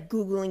was just like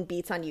Googling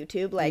beats on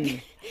YouTube,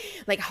 like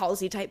like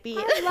Halsey type beat.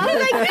 and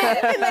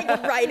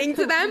like writing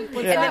to them.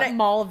 What's that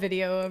mall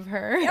video of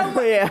her?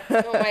 Oh yeah.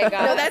 Oh my god.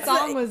 No, What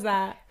song was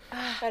that?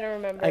 I don't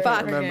remember. I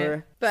can't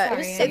remember. But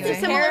Sorry, it's anyway. a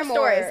similar Paramore.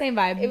 story. Same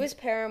vibe. It was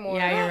Paramore.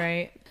 Yeah, you're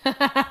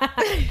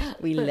right.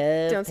 We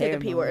love Don't say the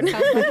P Paramore.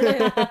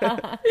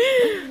 word.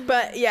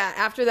 But yeah,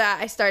 after that,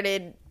 I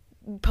started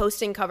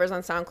posting covers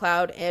on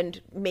SoundCloud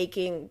and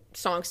making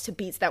songs to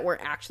beats that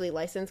weren't actually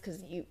licensed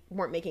because you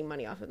weren't making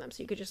money off of them.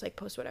 So you could just like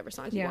post whatever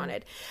songs you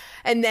wanted.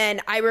 And then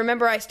I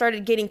remember I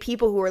started getting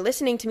people who were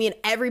listening to me, and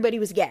everybody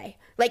was gay.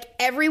 Like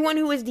everyone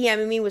who was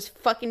DMing me was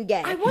fucking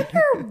gay. I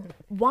wonder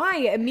why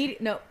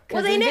immediately. No,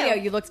 because they in the knew.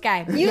 video you looked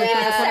gay. You even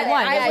said it.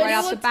 right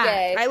off the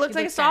bat. I looked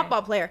like a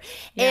softball player.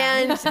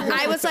 And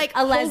I was like, A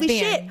holy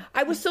lesbian. shit.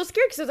 I was so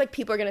scared because I was like,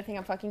 people are going to think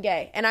I'm fucking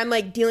gay. And I'm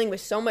like dealing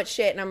with so much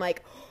shit. And I'm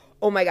like,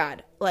 oh my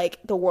God, like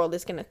the world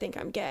is going to think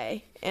I'm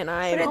gay. And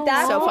I'm But at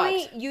that so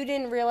point, fucked. you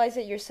didn't realize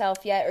it yourself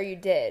yet, or you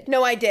did?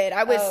 No, I did.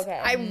 I was, Oh,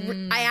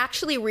 okay. I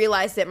actually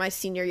realized it my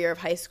senior year of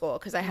high school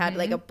because I had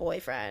like a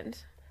boyfriend.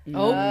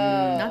 Oh,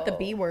 not the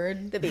B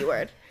word. The B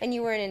word. And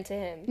you weren't into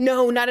him?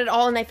 No, not at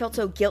all, and I felt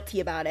so guilty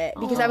about it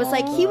because I was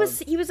like, he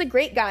was a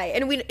great guy,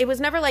 and it was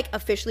never like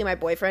officially my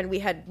boyfriend. We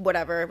had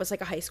whatever, it was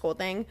like a high school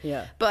thing.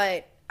 Yeah.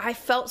 But I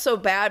felt so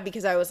bad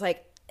because I was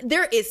like,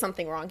 there is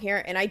something wrong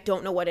here, and I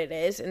don't know what it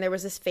is. And there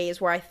was this phase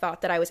where I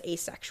thought that I was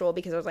asexual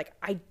because I was like,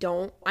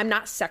 I'm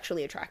not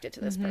sexually attracted to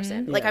this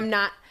person. Like I'm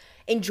not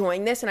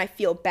enjoying this, and I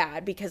feel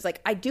bad because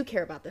like I do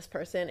care about this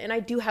person and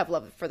I do have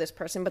love for this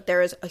person, but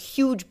there is a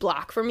huge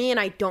block for me and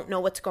I don't know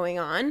what's going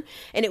on.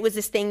 And it was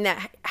this thing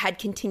that had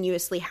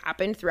continuously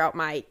happened throughout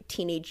my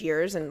teenage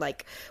years and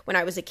like when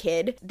I was a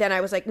kid. Then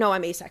I was like, no,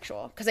 I'm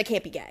asexual because I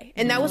can't be gay.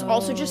 And that was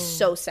also just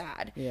so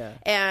sad. Yeah.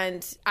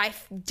 And I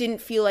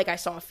didn't feel like I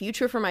saw a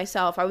future for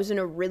myself. I was in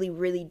a really,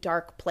 really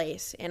dark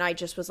place, and I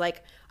just was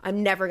like,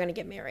 I'm never going to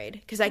get married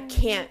because I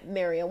can't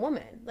marry a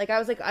woman. Like I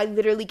was like, I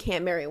literally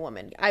can't marry a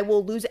woman. I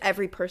will lose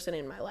every person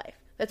in my life.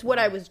 That's what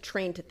I was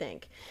trained to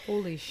think.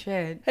 Holy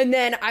shit. And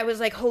then I was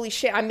like, holy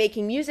shit, I'm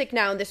making music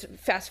now. And this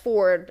fast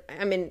forward,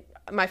 I'm in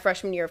my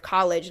freshman year of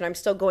college and I'm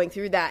still going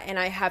through that. And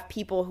I have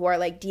people who are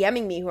like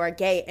DMing me who are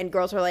gay, and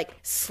girls are like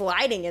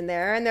sliding in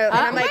there. And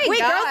I'm like, wait,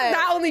 girls,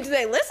 not only do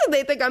they listen,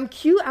 they think I'm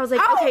cute. I was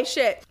like, okay,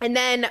 shit. And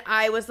then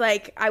I was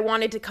like, I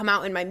wanted to come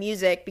out in my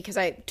music because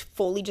I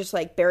fully just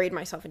like buried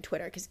myself in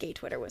Twitter because gay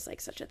Twitter was like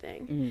such a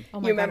thing. Oh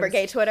my You remember God,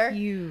 gay it's Twitter?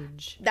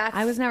 Huge. That's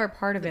I was never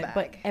part of the it,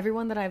 but bag.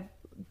 everyone that I've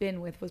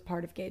been with was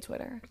part of gay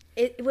Twitter.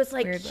 It was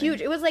like Weirdly.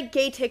 huge. It was like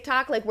gay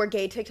TikTok, like where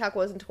gay TikTok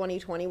was in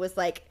 2020 was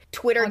like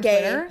Twitter On gay.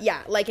 Twitter?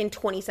 Yeah, like in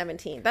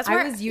 2017. That's where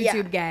I was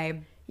YouTube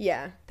gay.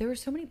 Yeah. There were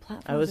so many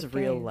platforms. I was of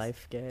real gays.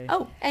 life gay.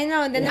 Oh, I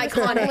know, and then there's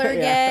Iconic. Tumblr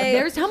gay.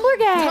 there's Tumblr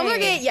gay. Tumblr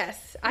gay,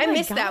 yes. I my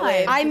missed that God.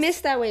 wave. I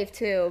missed that wave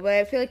too, but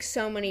I feel like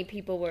so many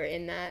people were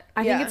in that.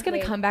 I think it's gonna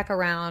wave. come back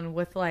around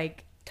with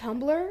like.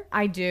 Tumblr?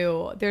 I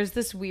do. There's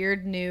this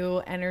weird new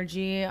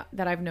energy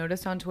that I've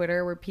noticed on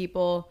Twitter where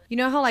people, you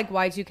know how like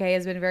Y2K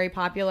has been very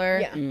popular?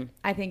 Yeah.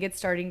 I think it's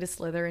starting to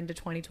slither into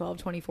 2012,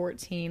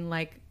 2014,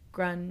 like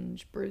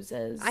grunge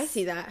bruises. I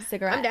see that.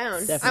 Cigarettes. I'm down.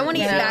 Definitely. I want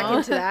to get You back know?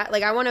 into that.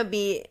 Like I want to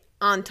be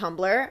on Tumblr.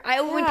 When I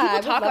people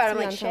would talk love about it, to I'm be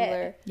like, on shit.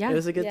 Tumblr. Yeah. It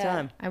was a good Yeah.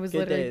 time. I was good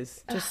literally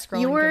days. just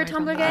scrolling. You were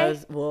through my Tumblr gay? I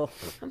was, well,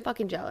 I'm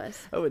fucking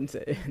jealous. I wouldn't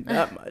say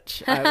that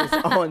much. I was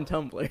on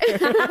Tumblr.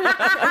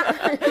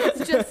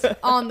 It's just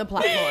on the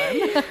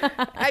platform.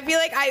 I feel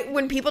like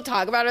when people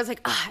talk about it, I was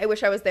like, I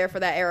wish I was there for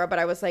that era, but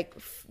I was like,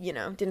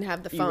 didn't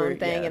have the phone were-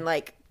 thing, yeah. and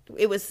like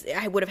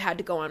I would have had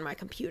to go on my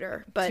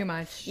computer, but Too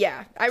much.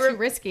 Yeah, Too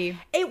risky.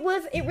 It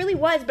really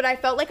was, but I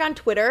felt like on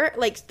Twitter,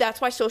 like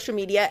that's why social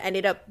media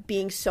ended up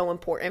being so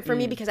important for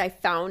me because I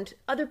found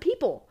other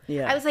people.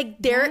 Yeah. I was like,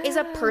 there is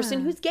a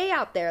person who's gay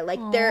out there, like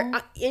they're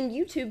in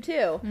YouTube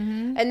too.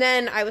 And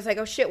then I was like,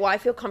 oh shit, well I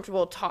feel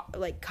comfortable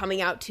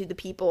coming out to the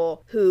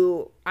people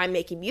who I'm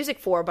making music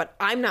for, but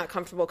I'm not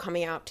comfortable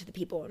coming out to the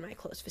people in my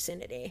close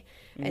vicinity.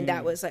 And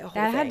that was like a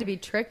whole That thing. had to be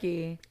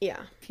tricky. Yeah.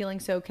 Feeling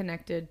so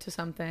connected to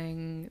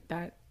something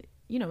that,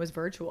 is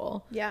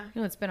virtual. Yeah.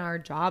 It's been our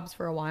jobs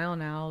for a while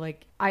now.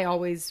 Like, I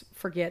always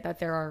forget that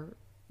there are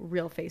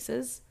real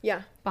faces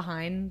Yeah.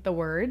 behind the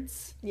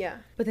words. Yeah.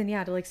 But then,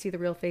 to like see the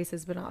real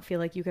faces, but not feel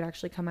like you could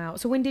actually come out.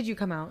 So when did you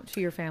come out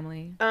to your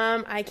family?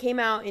 I came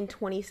out in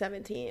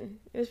 2017.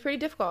 It was pretty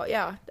difficult.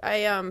 Yeah.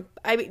 I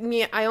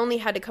only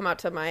had to come out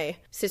to my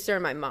sister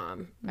and my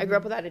mom. I grew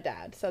up without a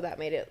dad, so that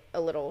made it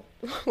a little,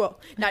 well,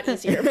 not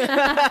easier.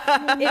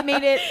 It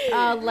made it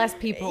less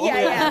people.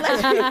 Yeah,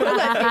 less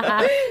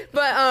people.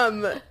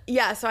 But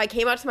so I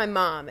came out to my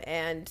mom,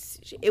 and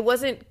it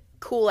wasn't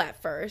cool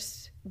at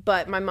first,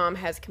 but my mom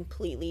has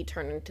completely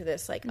turned into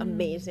this like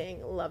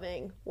amazing,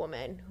 loving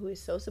woman who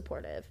is so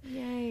supportive.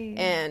 Yay.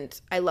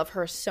 And I love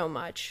her so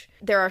much.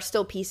 There are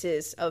still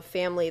pieces of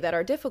family that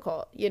are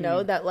difficult, you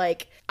know, that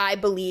like I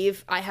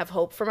believe I have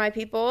hope for my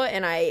people,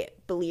 and I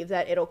believe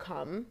that it'll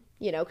come,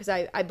 you know, because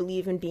I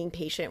believe in being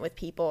patient with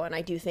people. And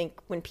I do think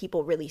when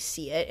people really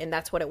see it, and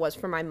that's what it was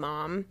for my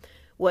mom,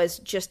 was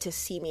just to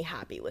see me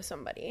happy with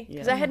somebody,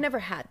 because I had never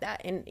had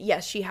that. And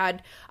yes, she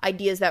had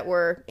ideas that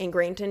were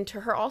ingrained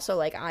into her also,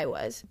 like I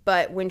was.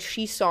 But when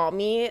she saw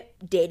me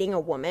dating a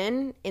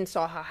woman and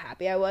saw how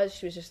happy I was,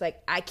 she was just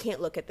like, I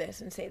can't look at this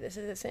and say this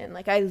is a sin.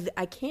 Like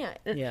I can't.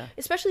 Yeah.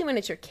 Especially when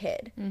it's your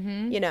kid,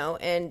 you know.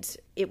 And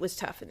it was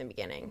tough in the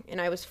beginning, and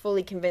I was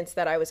fully convinced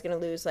that I was going to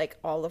lose like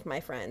all of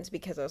my friends,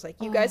 because I was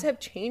like, you guys have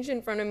changed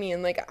in front of me,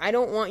 and like I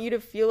don't want you to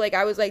feel like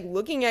I was like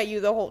looking at you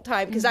the whole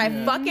time, because I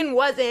fucking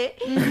wasn't.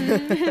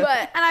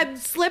 But and I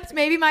slipped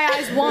maybe my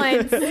eyes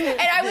once. And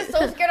I was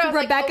so scared. I was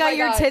Rebecca, like, oh my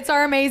your God. tits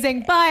are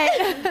amazing,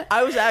 but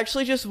I was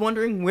actually just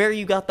wondering where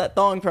you got that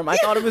thong from. I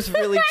thought it was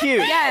really cute.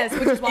 yes,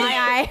 which is why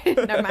I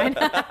never mind.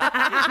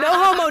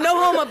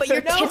 No homo, but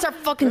your tits are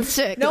fucking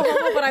sick. No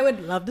homo, but I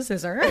would love to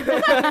scissor.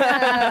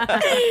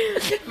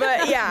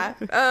 But yeah,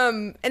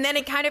 and then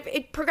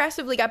it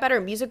progressively got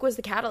better. Music was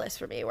the catalyst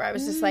for me, where I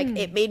was just like,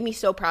 it made me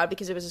so proud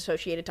because it was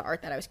associated to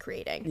art that I was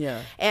creating.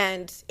 Yeah.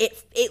 And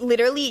it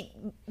literally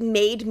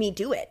made me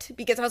do it,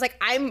 because I was like,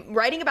 I'm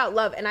writing about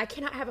love and I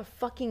cannot have a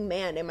fucking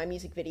man in my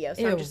music video.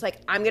 So I'm just like,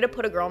 I'm gonna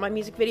put a girl in my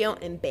music video,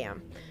 and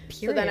bam.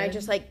 So then I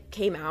just like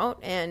came out,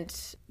 and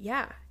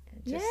yeah,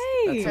 it just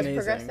Yay. has amazing.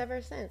 progressed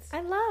ever since.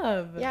 I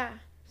love. Yeah.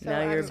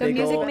 Now you're a So big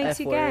music ol' makes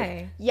you F-word.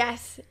 gay.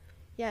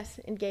 Yes,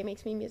 and gay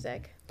makes me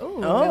music.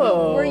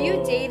 Oh. Were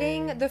you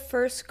dating the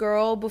first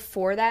girl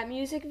before that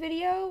music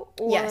video?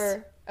 Or... Yes.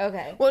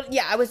 Okay. Well,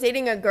 yeah, I was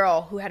dating a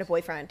girl who had a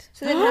boyfriend.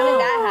 So then how did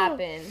that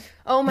happen?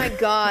 Oh my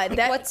God,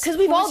 that's because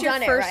we've all Who's your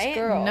done first it, right?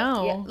 girl?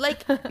 No. Yeah.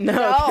 Like No,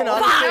 no,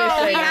 cannot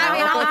say we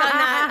haven't all done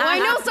that. Well, I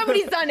know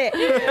somebody's done it,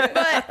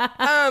 but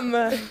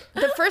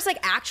the first like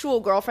actual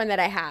girlfriend that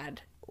I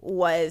had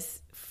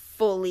was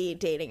fully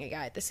dating a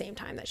guy at the same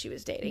time that she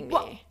was dating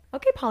me.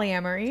 Okay,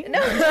 polyamory.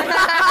 No.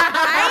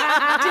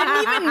 I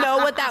didn't even know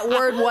what that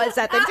word was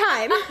at the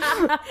time.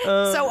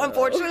 So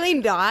unfortunately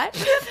not.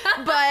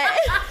 But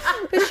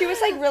she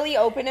was like really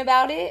open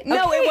about it.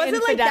 no, it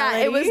wasn't like that.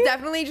 It was infidelity.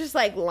 definitely just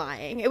like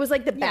lying. It was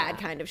like the bad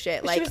kind of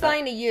shit. Like She was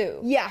lying to you.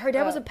 yeah, her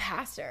dad was a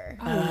pastor.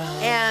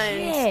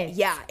 And shit.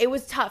 yeah, it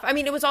was tough. I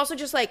mean, it was also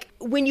just like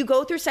when you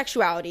go through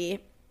sexuality,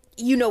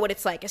 you know what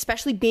it's like,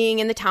 especially being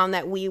in the town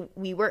that we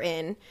were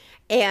in.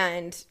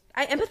 And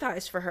I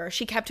empathized for her.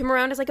 She kept him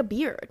around as like a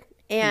beard.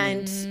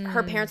 And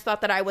her parents thought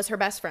that I was her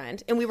best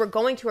friend. And we were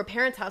going to her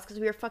parents' house because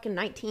we were fucking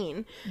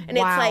 19. And it's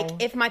like,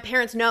 if my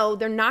parents know,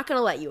 they're not going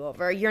to let you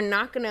over. You're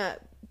not going to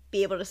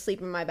be able to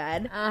sleep in my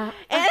bed. You're not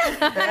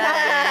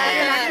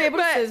gonna be able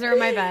to scissor in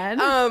my bed.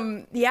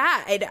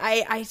 Yeah,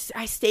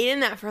 I stayed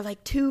in that for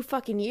like 2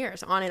 fucking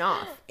years on and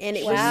off. And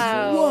it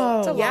Wow.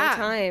 was... That's a long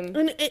time.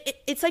 And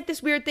it's like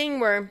this weird thing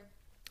where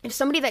if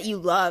somebody that you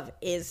love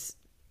is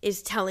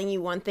telling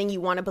you one thing,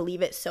 you want to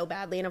believe it so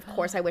badly. And of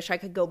course, I wish I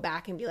could go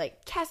back and be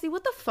like, Cassie,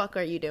 what the fuck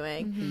are you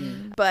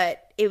doing?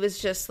 But it was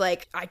just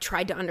like, I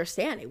tried to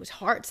understand. It was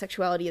hard.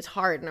 Sexuality is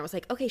hard. And I was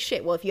like, okay,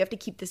 shit. Well, if you have to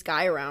keep this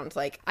guy around,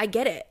 like, I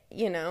get it,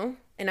 you know?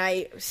 And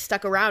I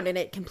stuck around, and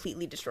it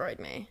completely destroyed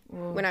me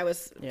when I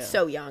was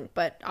so young.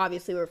 But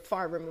obviously, we're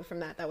far removed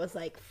from that. That was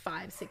like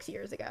 5-6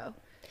 years ago.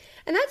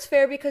 And that's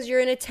fair because you're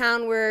in a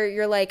town where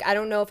you're like, I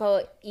don't know if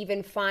I'll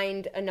even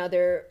find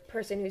another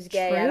person who's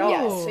gay at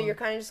all. True. So you're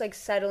kind of just like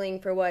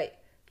settling for what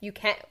you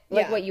can,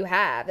 like what you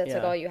have. That's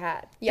like all you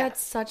had. Yeah.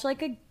 That's such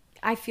like a...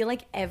 I feel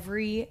like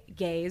every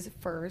gay's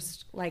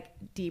first like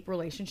deep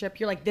relationship,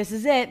 you're like, this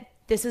is it.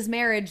 This is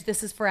marriage.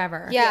 This is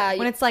forever. Yeah.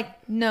 When it's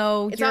like,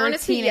 no, It's you're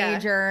honestly, a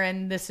teenager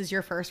and this is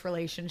your first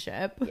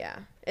relationship. Yeah.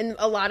 And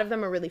a lot of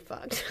them are really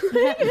fucked.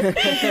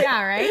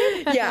 Yeah,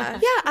 right? Yeah.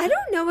 Yeah, I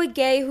don't know a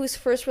gay whose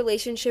first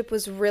relationship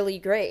was really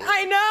great.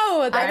 I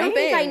know. I don't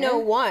think I know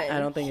one. I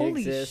don't think it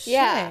Holy exists.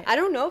 Yeah, I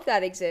don't know if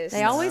that exists.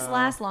 They always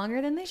last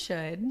longer than they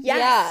should.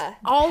 Yeah.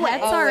 Always.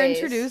 Pets are Always.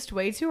 introduced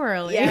way too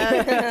early.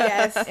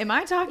 Yes. Am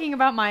I talking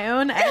about my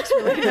own ex?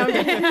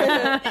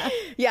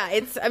 Yeah,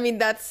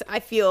 I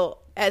feel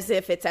as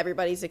if it's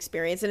everybody's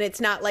experience, and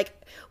it's not like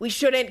we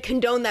shouldn't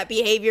condone that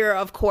behavior,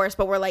 of course,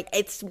 but we're like,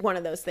 it's one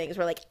of those things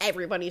where like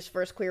everybody's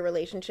first queer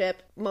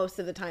relationship most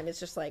of the time is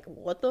just like,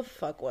 what the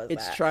fuck was that?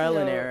 It's trial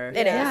and error.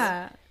 It is.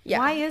 Yeah. Yeah.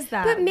 Why is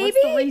that? But maybe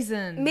What's the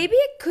reason? Maybe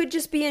it could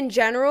just be in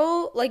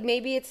general. Like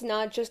maybe it's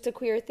not just a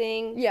queer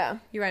thing. Yeah.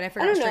 You're right. I I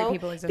forgot don't straight know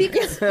people exist.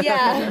 because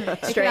yeah,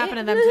 It could happen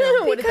to them too.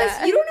 What is because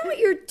that? you don't know what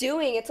you're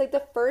doing. It's like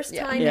the first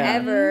time Yeah.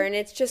 ever, and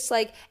it's just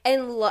like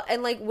and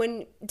like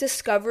when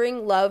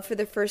discovering love for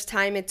the first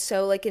time, it's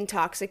so like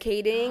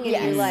intoxicating,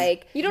 and you're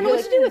like You don't know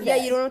what to do with yeah,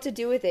 it. you don't know what to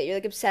do with it. You're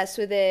like obsessed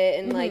with it,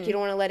 and like you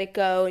don't want to let it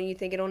go, and you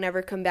think it'll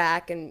never come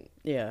back, and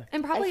Yeah.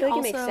 And probably I feel like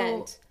also it makes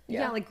sense.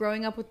 like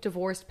growing up with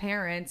divorced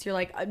parents, you're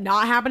like,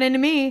 not happening to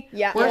me.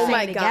 Yeah. We're Oh staying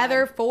my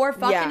together God. for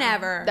fucking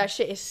ever. That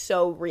shit is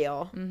so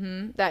real.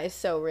 Mm-hmm. That is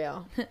so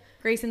real.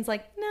 Grayson's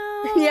like, no.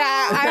 Yeah,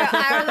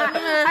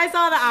 I I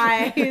saw the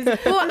eyes.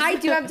 well, I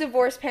do have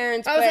divorced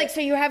parents. I was but- like, so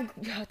you have,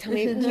 tell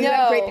me, you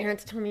have great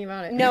parents. Tell me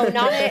about it. No,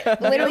 not it.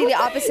 Literally the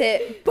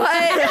opposite.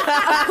 But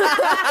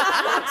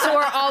so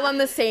we're all on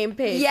the same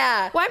page.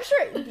 Yeah. Well, I'm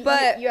sure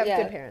But- you have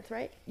yeah. good parents,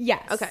 right?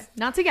 Yes. Okay.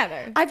 Not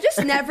together. I've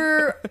just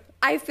never.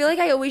 I feel like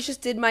I always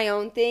just did my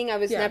own thing. I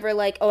was never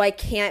like, oh, I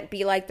can't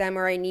be like them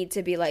or I need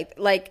to be like.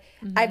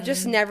 I've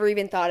just never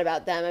even thought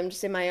about them. I'm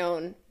just in my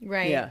own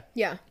Right.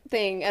 Yeah.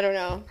 thing. I don't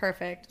know.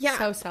 Perfect. Yeah.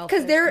 So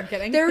selfish.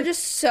 Because I'm they're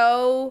just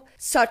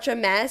such a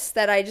mess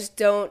that I just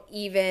don't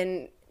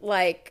even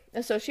like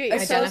Associate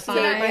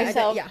associate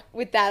myself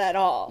with that at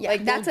all. Yeah.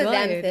 Like that's Well, a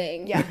them good.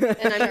 thing. Yeah.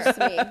 And I'm just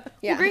me.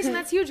 Yeah. Well, Grayson,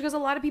 that's huge because a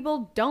lot of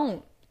people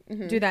don't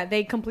do that.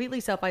 They completely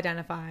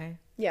self-identify.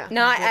 Yeah.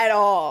 Not at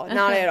all.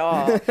 Not at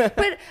all.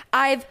 But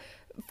I've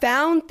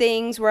found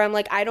things where I'm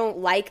like, I don't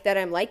like that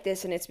I'm like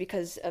this and it's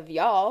because of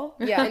y'all.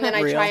 Yeah. And then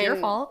I Real. try It's your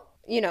and, fault.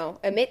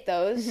 admit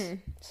those.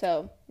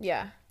 So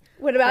Yeah.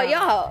 what about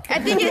y'all? I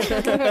think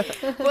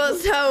well,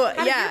 so How did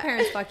your yeah.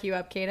 parents fuck you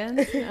up,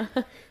 Kaydence?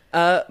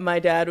 My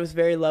dad was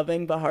very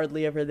loving, but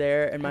hardly ever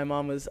there, and my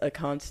mom was a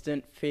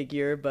constant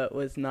figure, but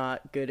was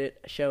not good at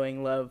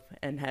showing love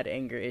and had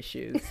anger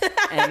issues,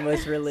 and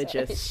was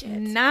religious.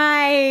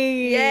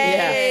 Nice.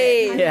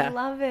 Yay! I Yeah.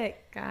 love it,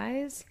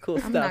 guys. Cool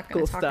I'm stuff, not going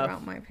cool to talk stuff.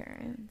 about my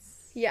parents.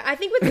 Yeah, I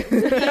think with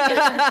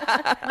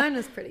Mine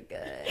was pretty good.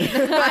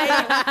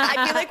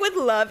 I feel like with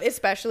love,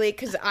 especially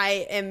because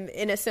I am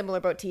in a similar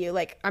boat to you.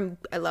 Like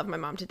I love my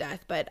mom to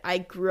death, but I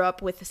grew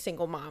up with a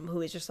single mom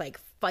who is just like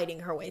fighting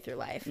her way through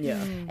life.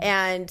 Yeah.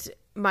 And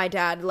my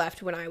dad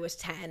left when I was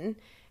 10,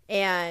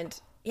 and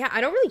yeah,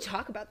 I don't really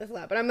talk about this a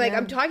lot, but I'm like,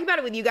 I'm talking about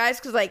it with you guys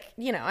because, like,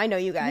 I know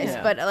you guys,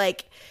 but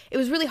like, it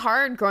was really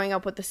hard growing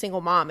up with a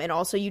single mom, and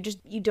also you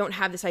don't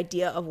have this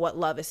idea of what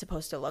love is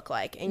supposed to look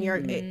like, and you're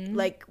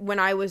like, when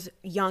I was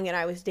young and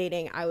I was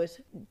dating, I was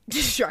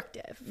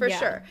destructive for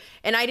sure,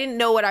 and I didn't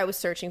know what I was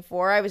searching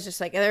for. I was just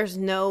like, there's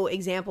no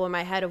example in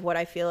my head of what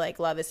I feel like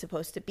love is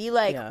supposed to be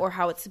like, or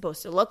how it's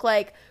supposed to look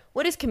like.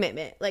 What is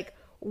commitment? Like,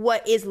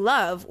 what is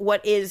love?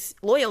 What is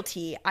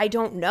loyalty? I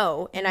don't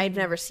know. And I've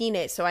never seen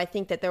it. So I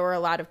think that there were a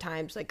lot of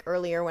times, like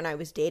earlier when I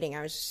was dating,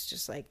 I was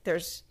just like,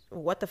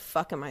 what the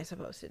fuck am I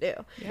supposed to do?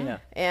 Yeah.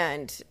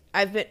 And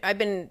I've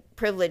been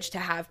privileged to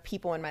have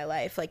people in my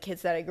life, like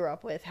kids that I grew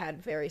up with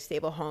had very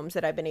stable homes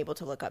that I've been able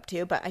to look up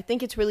to. But I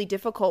think it's really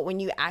difficult when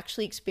you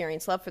actually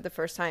experience love for the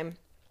first time,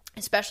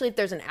 especially if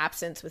there's an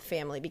absence with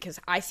family, because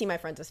I see my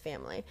friends as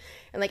family.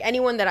 And like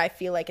anyone that I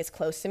feel like is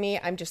close to me,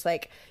 I'm just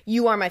like,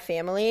 you are my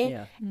family.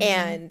 Yeah.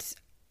 And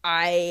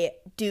I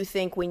do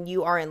think when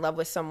you are in love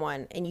with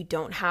someone and you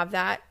don't have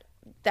that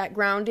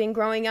grounding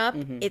growing up,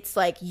 it's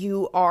like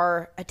you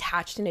are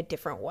attached in a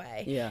different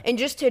way. Yeah. And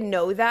just to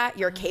know that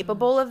you're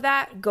capable of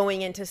that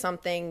going into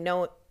something,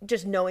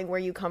 just knowing where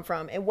you come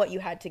from and what you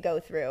had to go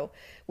through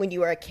when you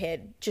were a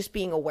kid, just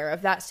being aware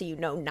of that so you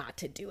know not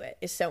to do it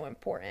is so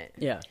important.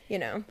 Yeah.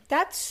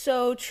 That's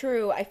so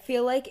true. I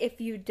feel like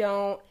if you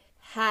don't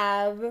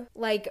have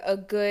like a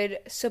good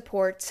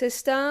support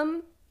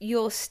system,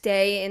 you'll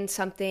stay in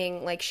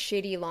something like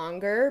shitty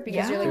longer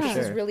because you're like, this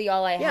is really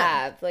all I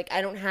have. Like,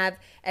 I don't have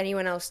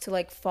anyone else to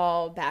like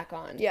fall back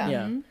on.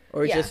 Yeah.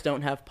 Or just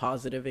don't have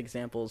positive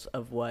examples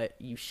of what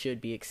you should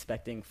be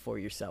expecting for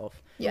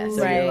yourself. Yes. So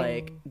you're Right.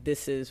 like,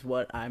 this is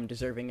what I'm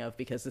deserving of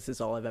because this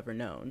is all I've ever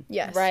known.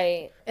 Yes.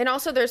 Right. And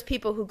also there's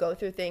people who go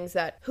through things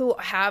who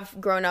have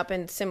grown up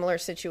in similar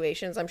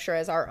situations, I'm sure,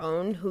 as our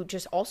own, who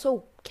just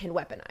also can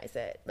weaponize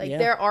it. Like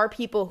there are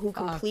people who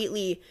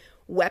completely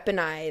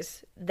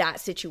weaponize that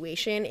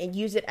situation and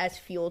use it as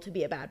fuel to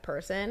be a bad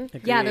person.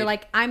 Agreed. Yeah, they're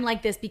like, I'm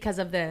like this because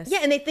of this. Yeah,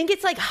 and they think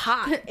it's like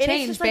hot. And it's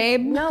Change, just babe.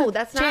 Like, no,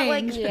 that's not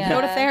like Change.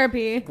 Go to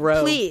therapy.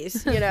 Grow.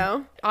 please,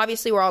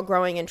 Obviously we're all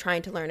growing and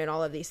trying to learn and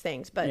all of these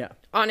things, but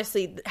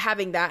honestly,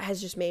 having that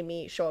has just made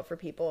me show up for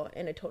people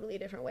in a totally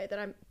different way that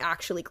I'm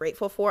actually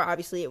grateful for.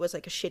 Obviously it was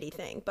like a shitty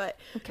thing, but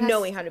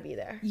knowing how to be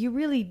there. You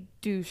really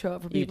do show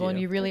up for people, and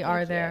you really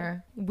are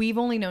there. We've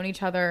only known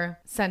each other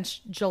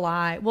since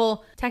July.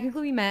 Well,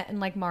 technically we met in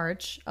like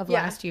March of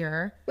last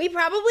year. We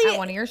probably at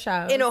one of your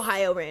shows in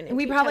Ohio ran into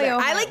We each probably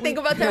other. I like think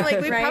about them like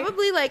we Right?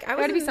 probably like I There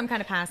was had to be some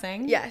kind of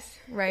passing. Yes.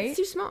 Right? It's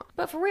too small.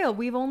 But for real,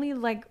 we've only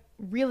like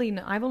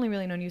I've only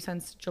really known you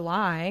since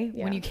July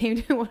when you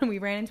came to when we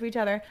ran into each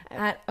other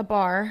at a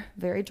bar,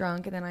 very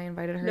drunk, and then I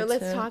invited her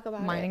let's to talk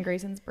about mine it. and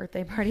Grayson's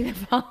birthday party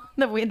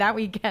that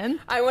weekend.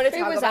 I want to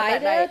talk was about I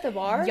that there night. at the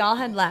bar? Y'all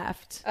had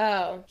left.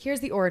 Oh. Here's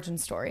the origin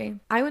story.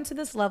 I went to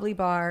this lovely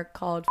bar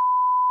called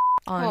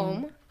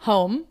Home.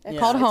 Called It's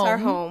Home. our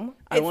home.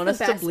 I want the us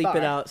to best bleep bar.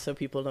 it out so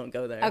people don't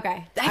go there.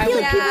 Okay. I feel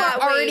like people are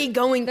already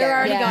going there. They're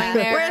already going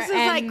there. Whereas it's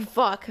and like,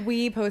 fuck.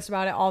 We post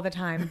about it all the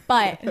time.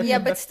 But Yeah,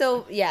 but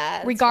still,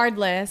 yeah.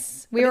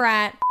 regardless, we were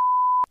at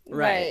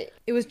Right.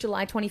 It was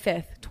July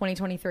 25th,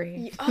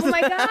 2023. Oh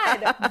my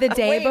God. The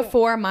day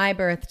before my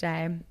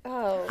birthday.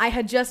 Oh. I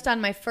had just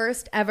done my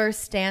first ever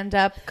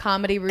stand-up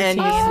comedy routine.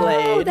 And you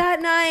slayed. Oh,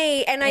 that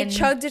night. And I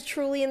chugged a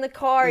Truly in the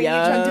car.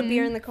 Yeah. You chugged a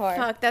beer in the car.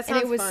 Fuck, that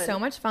sounds And it was fun. so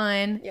much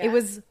fun. Yeah. It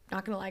was,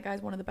 not gonna lie,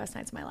 guys, one of the best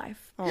nights of my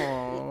life.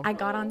 Aww. I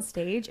got on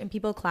stage and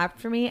people clapped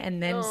for me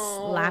and then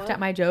laughed at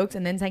my jokes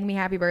and then sang me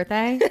happy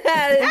birthday.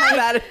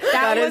 that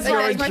is like,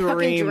 your that's my fucking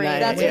dream dream. night.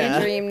 That's yeah.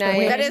 my dream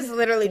night. That is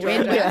literally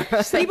Georgia.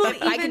 People I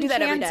even could do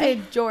that every day.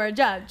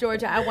 chanted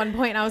Georgia at one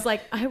point, and I was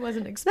like, I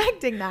wasn't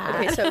expecting that.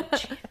 Okay, so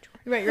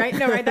right.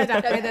 No, write that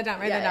down.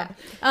 Write that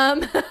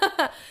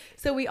down.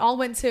 So we all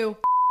went to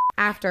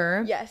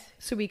after. Yes.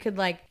 So we could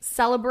like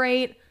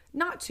celebrate,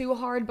 not too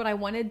hard, but I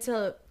wanted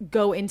to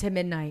go into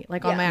midnight,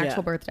 like on my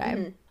actual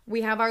birthday.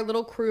 We have our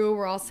little crew.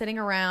 We're all sitting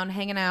around,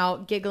 hanging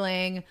out,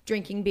 giggling,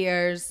 drinking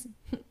beers,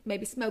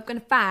 maybe smoking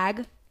a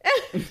fag.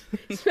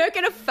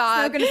 Smoking a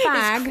fag. Smoking a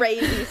fag. Is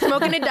crazy.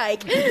 Smoking a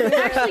dyke.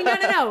 Actually,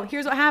 no.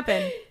 Here's what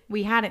happened.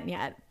 We hadn't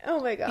yet.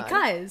 Oh my God.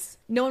 Because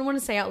no one wanted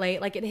to stay out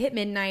late. Like, it hit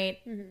midnight.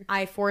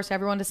 I forced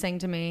everyone to sing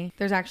to me.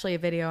 There's actually a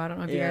video. I don't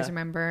know if you guys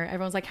remember.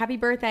 Everyone's like, happy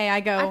birthday. I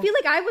go. I feel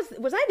like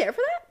was I there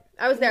for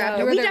that? I was there after.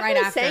 You were We there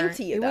definitely right after. sang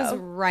to you, It though. was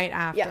right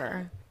after.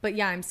 Yeah. But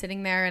yeah, I'm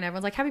sitting there and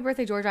everyone's like, happy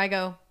birthday, Georgia. I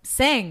go,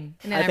 sing.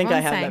 And then I think I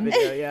everyone have sang. that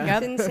video, yeah.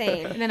 Yep. It's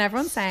insane. And then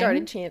everyone sang.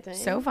 Started chanting.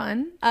 So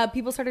fun.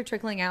 People started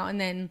trickling out,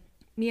 and then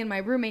me and my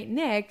roommate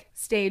Nick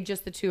stayed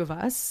just the two of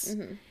us.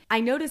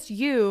 I noticed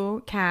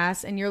you,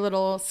 Cass, and your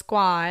little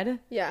squad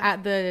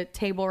at the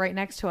table right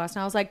next to us,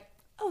 and I was like,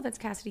 oh, that's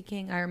Cassidy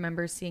King. I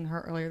remember seeing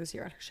her earlier this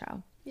year at her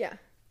show. Yeah.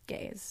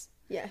 Gays.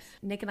 Yes.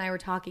 Nick and I were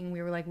talking.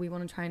 We were like, we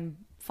want to try and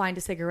find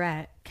a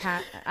cigarette.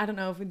 Kat, I don't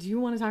know. Do you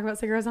want to talk about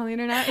cigarettes on the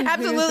internet?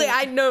 Absolutely.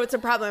 I know it's a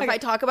problem. If I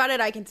talk about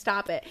it, I can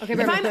stop it. Okay,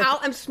 if I'm out,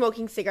 I'm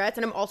smoking cigarettes,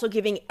 and I'm also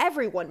giving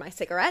everyone my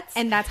cigarettes.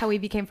 And that's how we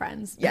became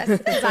friends. Yes.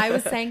 Because I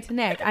was saying to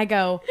Nick, I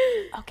go,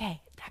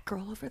 okay, that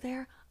girl over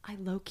there, I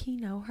low-key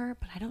know her,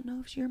 but I don't know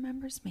if she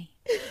remembers me.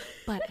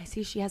 But I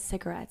see she has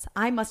cigarettes.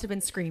 I must have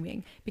been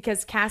screaming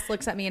because Cass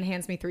looks at me and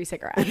hands me 3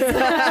 cigarettes.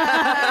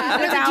 I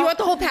was like, do you want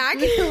the whole pack?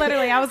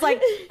 Literally, I was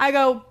like, I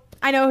go,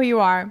 I know who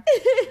you are.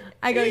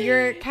 I go,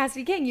 you're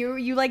Cassidy King.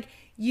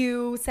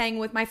 You sang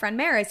with my friend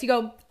Maris. You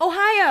go,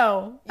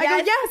 Ohio. I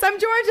go, yes, I'm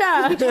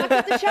Georgia. We talked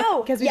at the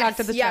show. Because we talked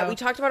at the show. Yeah, we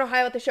talked about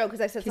Ohio at the show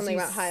because I said something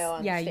about Ohio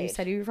on stage. Yeah, you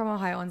said you were from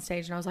Ohio on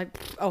stage, and I was like,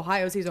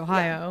 Ohio sees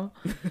Ohio.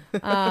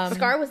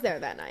 Scar was there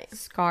that night.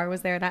 Scar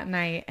was there that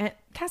night. And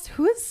Cass,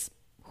 who's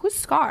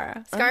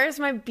Scar? Scar is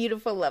my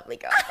beautiful, lovely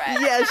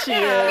girlfriend. Yes, she is.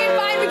 Okay,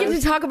 fine. We get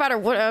to talk about her.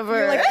 Whatever.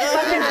 You're like,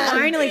 fucking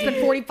finally, it's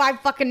been 45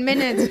 fucking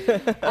minutes.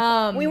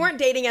 We weren't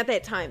dating at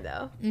that time,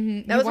 though.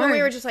 That was when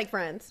we were just like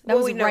friends. That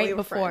was we right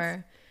before.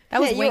 Friends. That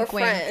was you wink,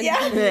 were wink. friends.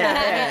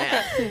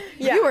 Yeah.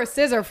 You were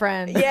scissor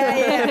friends.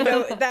 Yeah.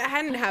 No, that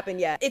hadn't happened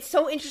yet. It's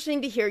so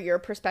interesting to hear your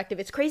perspective.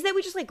 It's crazy that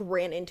we just like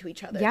ran into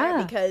each other. Yeah.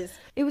 There because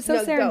it was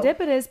so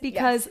serendipitous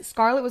because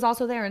Scarlett was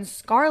also there, and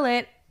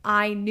Scarlett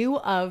I knew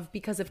of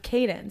because of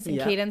Kaydence, and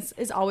Kaydence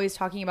is always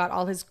talking about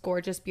all his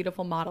gorgeous,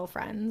 beautiful model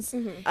friends.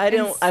 I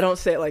don't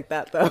say it like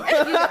that though.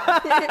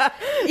 I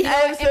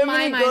have so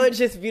many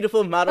gorgeous,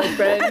 beautiful model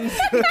friends.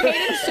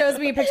 Kaydence shows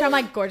me a picture. I'm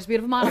like, gorgeous,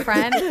 beautiful model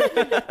friend.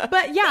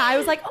 But yeah, I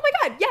was like, oh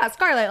my god, yeah,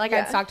 Scarlett. Like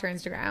I'd stalked her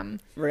Instagram,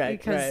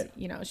 because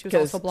you know she was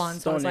also blonde.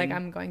 So I was like,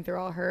 I'm going through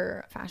all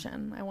her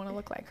fashion. I want to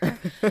look like her.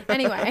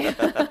 Anyway,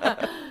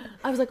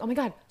 I was like, oh my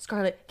god,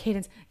 Scarlett,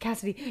 Kaydence,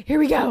 Cassidy, here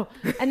we go.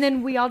 And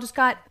then we all just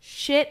got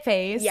shit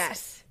face.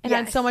 Yes. And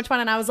had so much fun.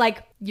 And I was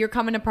like, you're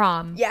coming to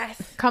prom. Yes.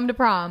 Come to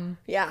prom.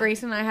 Yeah.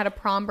 Gracin and I had a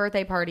prom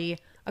birthday party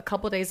a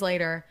couple days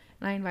later,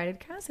 and I invited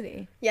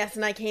Cassidy. Yes,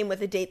 and I came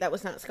with a date that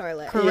was not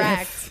Scarlett.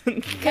 Correct.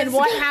 Yes. And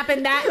what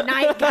happened that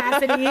night,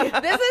 Cassidy?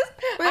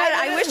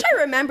 I wish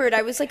I remembered.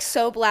 I was like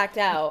so blacked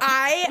out.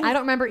 I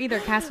don't remember either.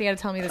 Cassidy had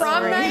to tell me the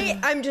prom story. night,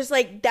 I'm just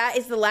like, that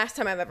is the last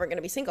time I'm ever going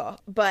to be single.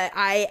 But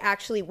I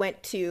actually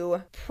went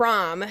to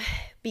prom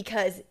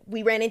because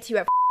we ran into you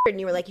at and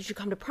you were like, you should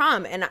come to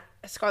prom. And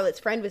Scarlett's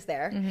friend was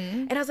there.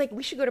 And I was like,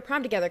 we should go to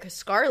prom together because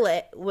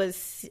Scarlett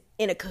was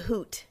in a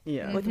cahoot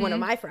with one of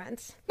my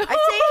friends.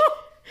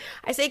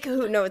 I say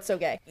cahoot. No, it's so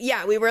gay.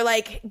 Yeah, we were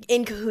like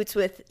in cahoots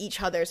with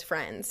each other's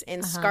friends,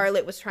 and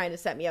Scarlett was trying to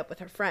set me up with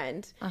her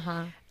friend.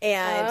 And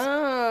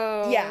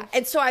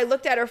and so I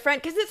looked at her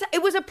friend because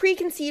it was a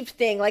preconceived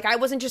thing. Like I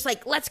wasn't just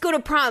like, let's go to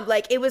prom.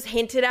 Like it was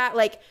hinted at,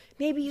 like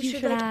maybe you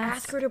should like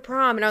ask her to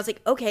prom. And I was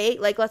like, okay,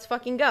 like let's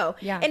fucking go.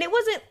 Yeah. And it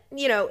wasn't,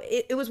 you know,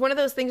 it was one of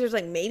those things where it's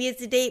like maybe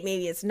it's a date,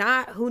 maybe it's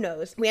not. Who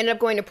knows? We ended up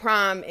going to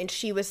prom, and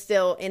she was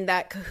still in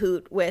that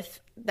cahoot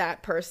with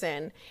that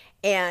person,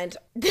 and.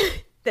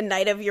 The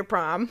night of your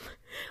prom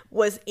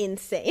was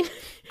insane.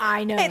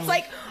 I know. It's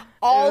like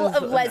all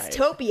of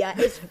Lestopia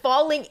is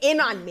falling in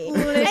on me. And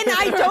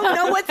I don't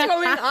know what's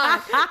going on.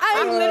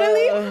 I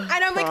literally,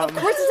 and I'm like, of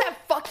course it's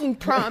at fucking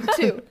prom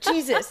too.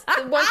 Jesus.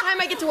 The one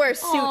time I get to wear a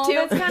suit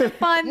too. That's kind of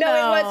fun. No,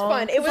 it was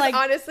fun. It was like,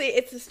 honestly,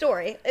 it's a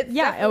story. It's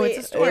it's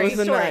a story. It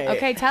was a night.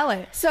 Okay, tell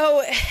it.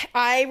 So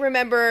I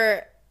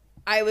remember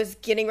I was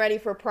getting ready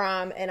for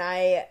prom, and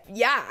I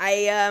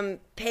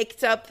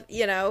picked up,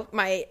 you know,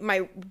 my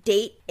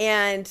date,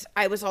 and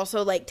I was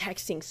also like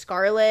texting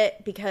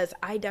Scarlett because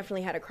I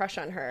definitely had a crush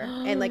on her.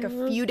 And like a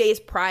few days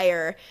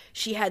prior,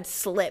 she had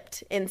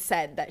slipped and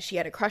said that she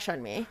had a crush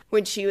on me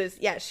when she was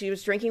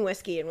drinking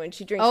whiskey, and when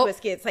she drinks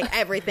whiskey, it's like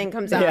everything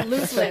comes out.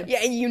 Loose lips. Yeah,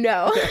 and you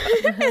know.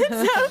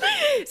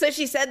 so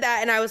she said that,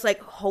 and I was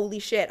like, holy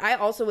shit. I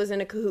also was in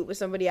a cahoot with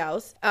somebody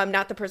else,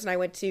 not the person I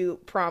went to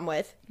prom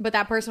with. But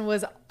that person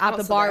was at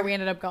the bar we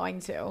ended up going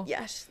to.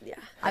 Yes, yeah.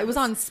 I was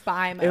on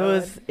spy mode.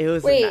 It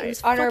was Wait,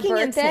 nice. on our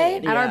birthday?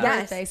 Insane. At our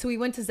birthday. So we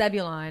went to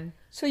Zebulon.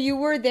 So you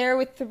were there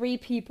with 3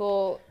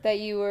 people that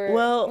you were...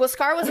 Well,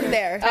 Scar wasn't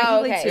there.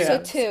 Oh, okay. Two.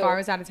 So 2. Scar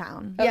was out of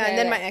town. Yeah, and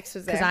then my ex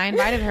was there. Because I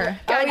invited her.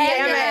 God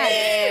damn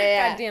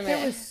it. God damn it.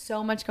 There was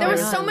so much going There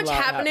on. was so much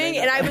happening,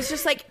 and I was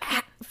just like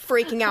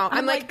freaking out.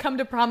 I'm like, come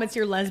to prom, it's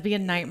your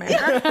lesbian nightmare.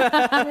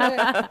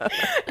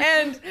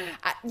 And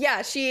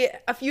she,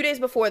 a few days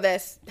before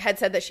this, had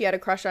said that she had a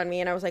crush on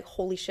me, and I was like,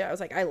 holy shit. I was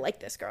like, I like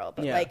this girl,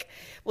 but like,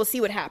 we'll see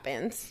what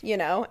happens, you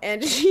know?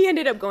 And she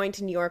ended up going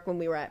to New York when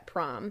we were at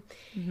prom.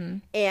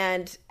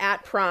 And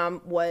at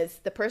prom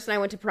was the person I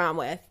went to prom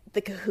with,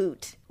 the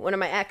cahoot, one of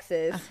my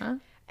exes.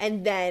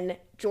 And then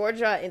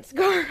Georgia and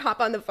Scar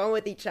hop on the phone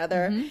with each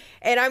other.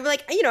 And I'm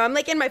like, you know, I'm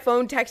like in my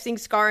phone texting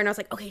Scar, and I was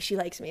like, okay, she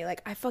likes me.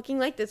 Like, I fucking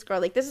like this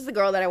girl. Like, this is the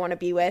girl that I want to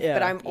be with.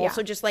 But I'm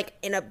also just like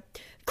in a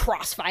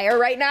crossfire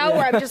right now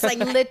where I'm just like,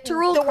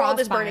 literal the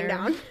world is burning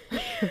down.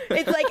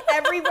 It's like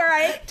everywhere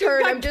I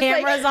turn, I'm just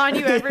cameras on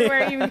you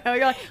everywhere you go.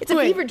 You're like, it's a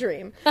fever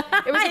dream.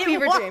 It was a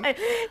fever dream.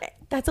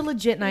 That's a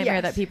legit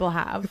nightmare that people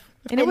have.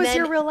 And it was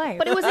your real life.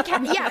 But it was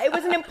it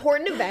was an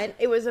important event.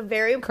 It was a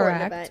very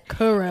important event.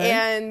 Correct.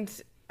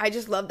 And I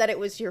just love that it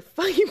was your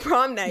fucking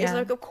prom night. It's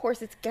like, of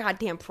course it's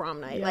goddamn prom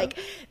night. Like,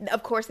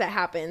 of course that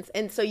happens.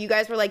 And so you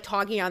guys were like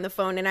talking on the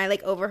phone, and I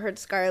like overheard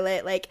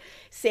Scarlett like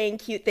saying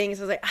cute things.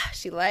 I was like,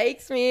 she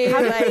likes me.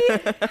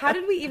 How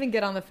did we even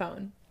get on the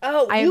phone?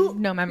 Oh, I have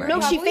no memory. No,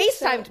 she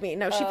FaceTimed me.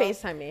 No, she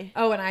FaceTimed me.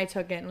 Oh, and I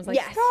took it and was like,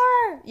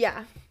 Scar.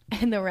 Yeah.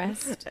 And the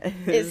rest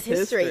is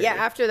history. Yeah,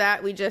 after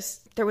that,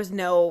 there was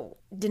no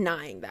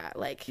denying that.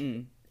 Like,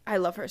 I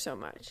love her so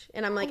much.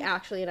 And I'm like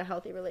actually in a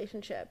healthy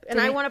relationship.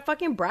 And I want to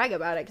fucking brag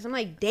about it because I'm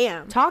like,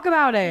 damn. Talk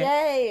about it.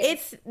 Yay.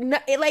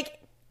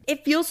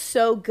 It feels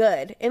so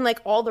good in like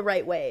all the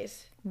right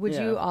ways. Would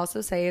you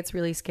also say it's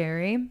really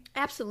scary?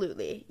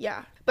 Absolutely,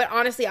 yeah. But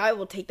honestly, I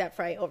will take that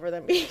fright over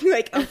them being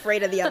like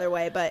afraid of the other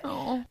way. But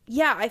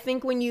yeah, I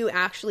think when you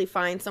actually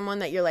find someone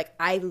that you're like,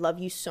 I love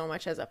you so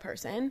much as a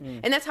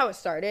person. And that's how it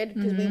started,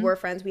 because we were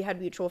friends. We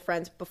had mutual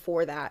friends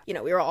before that. You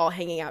know, we were all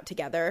hanging out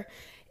together.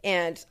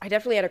 And I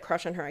definitely had a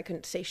crush on her. I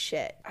couldn't say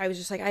shit. I was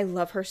just like, I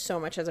love her so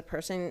much as a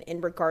person.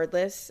 And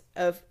regardless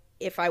of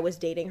if I was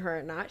dating her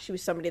or not, she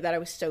was somebody that I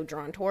was so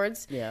drawn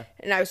towards. Yeah.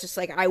 And I was just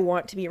like, I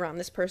want to be around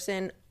this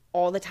person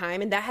all the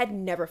time. And that had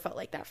never felt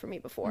like that for me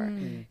before.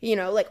 You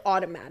know, like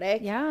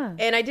automatic. Yeah.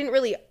 And I didn't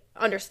really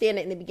understand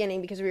it in the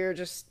beginning because we were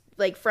just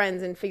like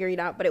friends and figuring it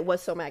out, but it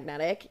was so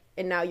magnetic.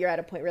 And now you're at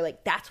a point where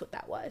like, that's what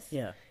that was.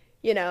 Yeah.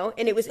 You know,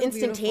 and it was so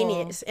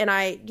instantaneous. Beautiful. And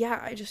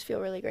I just feel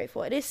really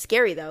grateful. It is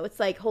scary though. It's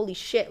like, holy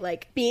shit,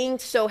 like being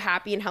so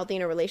happy and healthy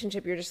in a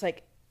relationship, you're just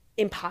like,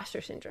 imposter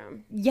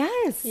syndrome.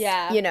 Yes.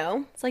 Yeah. You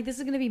know? It's like, this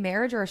is going to be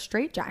marriage or a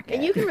straitjacket.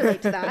 And you can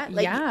relate to that.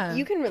 Like,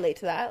 you can relate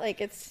to that.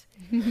 Like, it's...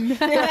 Should we cut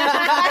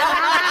that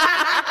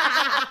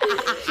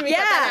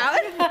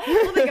out?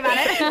 We'll think about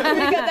it. Should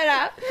we cut that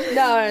out?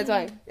 No, it's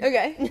fine.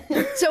 Okay.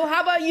 So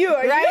how about you?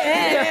 Are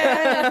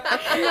right?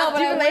 You... No,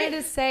 but I wanted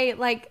to say,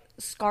 like,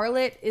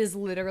 Scarlett is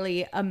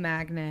literally a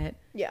magnet.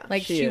 Yeah.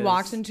 Like she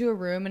walks into a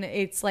room and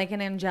it's like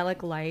an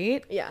angelic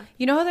light. Yeah.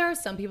 You know how there are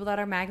some people that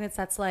are magnets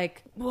that's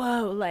like,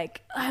 whoa, like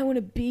I want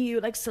to be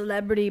you, like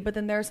celebrity. But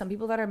then there are some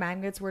people that are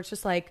magnets where it's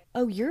just like,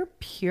 oh, you're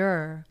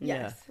pure.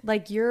 Yes.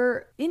 Like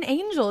you're an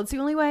angel. It's the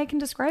only way I can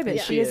describe it.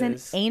 Yeah. She is an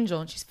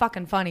angel and she's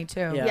fucking funny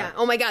too. Yeah.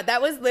 Oh my God.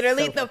 That was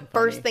literally the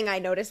first thing I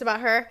noticed about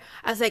her.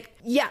 I was like,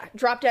 yeah,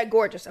 drop dead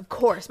gorgeous, of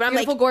course. But I'm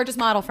beautiful, like, gorgeous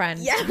model friend.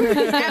 Yeah.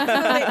 Absolutely.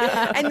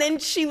 And then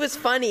she was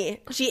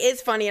funny. She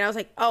is funny. And I was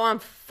like, oh, I'm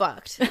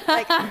fucked.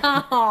 Like,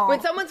 when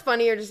someone's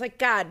funny, you're just like,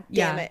 God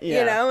damn it,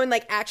 you know, and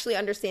like actually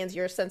understands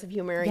your sense of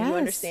humor and you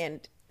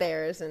understand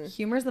theirs. And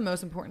humor is the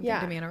most important thing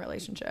to me in a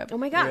relationship. Oh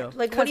my God,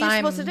 like what are you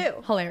supposed to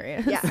do?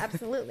 Hilarious. Yeah,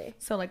 absolutely.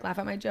 So like laugh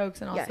at my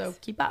jokes and also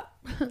keep up,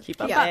 keep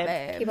up,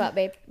 babe. Keep up,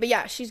 babe. But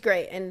yeah, she's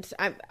great, and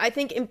I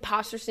think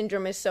imposter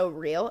syndrome is so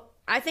real.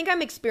 I think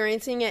I'm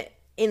experiencing it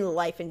in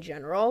life in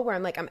general, where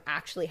I'm like, I'm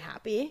actually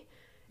happy.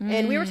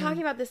 And we were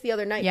talking about this the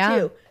other night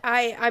too.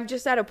 I'm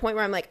just at a point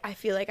where I'm like, I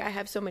feel like I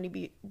have so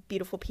many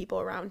beautiful people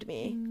around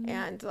me,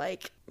 and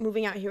like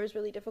moving out here was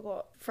really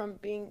difficult from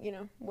being, you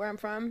know, where I'm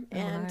from,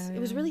 and it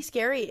was really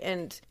scary.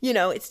 And you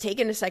know, it's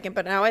taken a second,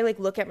 but now I like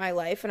look at my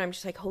life and I'm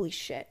just like, holy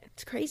shit,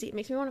 it's crazy. It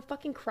makes me want to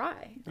fucking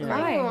cry.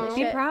 Cry.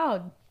 Be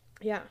proud.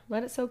 Yeah.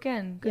 Let it soak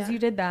in because you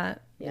did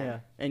that. Yeah.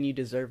 And you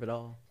deserve it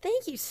all.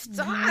 Thank you.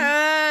 Stop.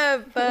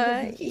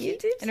 You do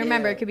too. And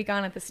remember, it could be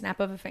gone at the snap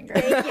of a finger.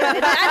 Thank you.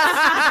 And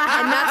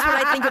that's what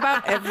I think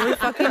about every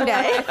fucking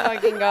day.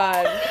 Fucking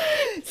God.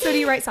 So do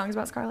you write songs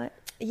about Scarlett?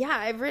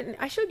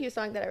 I showed you a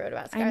song that I wrote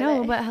about Skylar. I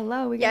know, but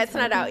hello. It's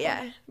not out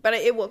yet, but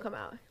it will come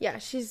out. Yeah,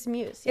 she's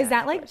Muse. Is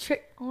that like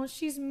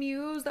she's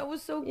Muse? That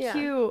was so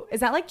cute. Is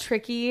that like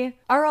tricky?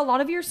 Are a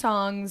lot of your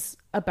songs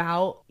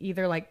about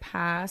either like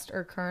past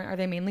or current? Are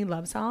they mainly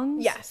love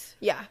songs? Yes.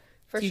 Yeah.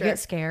 For Do you sure. get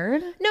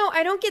scared? No,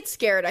 I don't get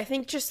scared. I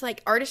think just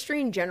like artistry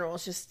in general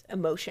is just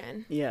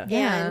emotion. Yeah.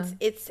 And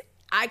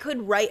I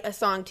could write a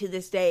song to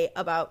this day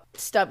about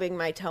stubbing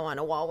my toe on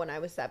a wall when I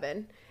was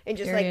 7 and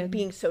just like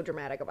being so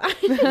dramatic about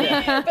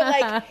it. But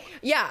like,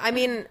 yeah, I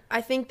mean,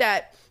 I think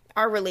that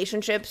our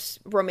relationships,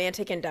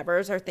 romantic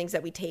endeavors are things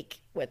that we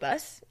take with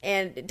us.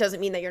 And it doesn't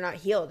mean that you're not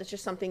healed. It's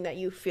just something that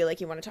you feel like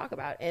you want to talk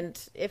about. And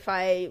if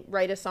I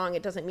write a song,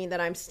 it doesn't mean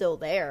that I'm still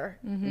there.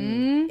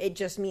 Mm-hmm. It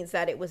just means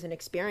that it was an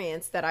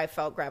experience that I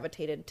felt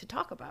gravitated to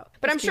talk about.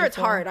 But I'm sure it's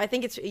hard. I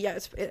think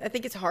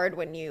it's hard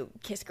when you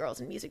kiss girls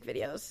in music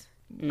videos.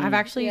 I've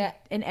actually,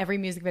 in every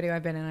music video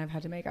I've been in, I've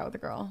had to make out with a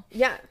girl.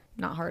 Yeah.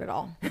 Not hard at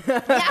all.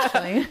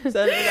 Actually.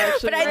 So it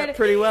actually went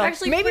pretty well.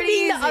 Actually, maybe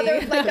being the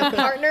other, like the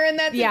partner in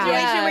that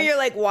situation where you're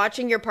like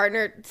watching your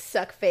partner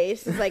suck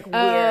face is like weird.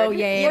 Oh,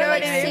 yeah. You know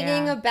like what I mean?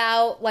 singing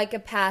about like a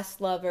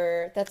past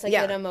lover. That's like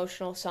an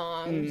emotional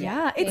song.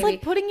 Yeah. It's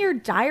like putting your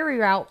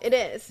diary out. It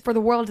is. For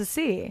the world to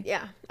see.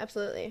 Yeah,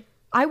 absolutely.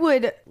 I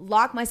would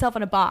lock myself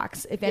in a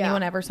box if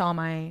anyone ever saw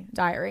my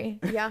diary.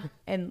 Yeah.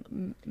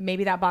 And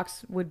maybe that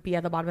box would be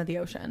at the bottom of the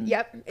ocean.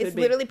 Yep. It's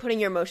literally putting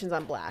your emotions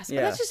on blast.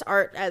 But that's just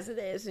art as it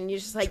is. And you're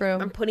just like,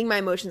 I'm putting my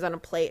emotions on a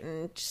plate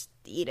and just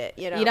eat it,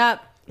 you know? Eat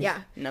up. Yeah.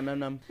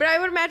 Num. But I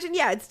would imagine,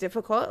 it's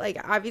difficult. Like,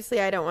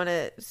 obviously, I don't want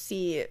to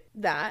see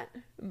that,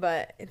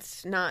 but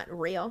it's not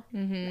real.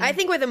 Mm-hmm. I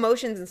think with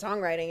emotions and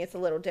songwriting, it's a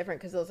little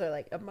different because those are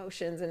like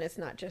emotions and it's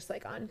not just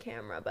like on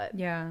camera. But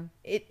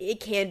it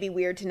can be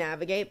weird to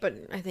navigate. But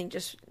I think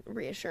just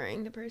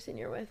reassuring the person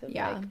you're with,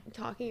 like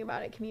talking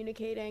about it,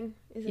 communicating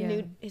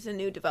is a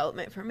new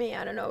development for me.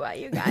 I don't know about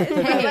you guys.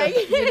 But like,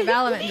 new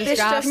development.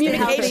 Just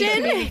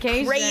communication.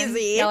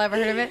 Crazy. Y'all ever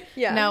heard of it?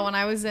 Yeah. No, when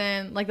I was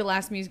in like the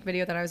last music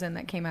video that I was in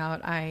that came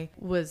out, I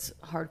was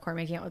hardcore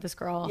making out with this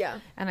girl. Yeah.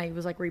 And I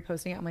was like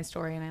reposting it on my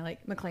story, and I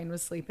like McLean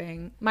was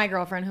sleeping, my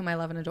girlfriend whom I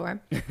love and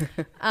adore.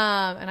 And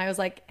I was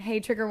like, hey,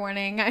 trigger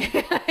warning,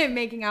 I'm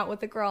making out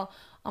with a girl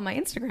on my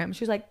Instagram.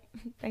 She was like,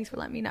 thanks for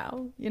letting me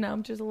know,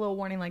 just a little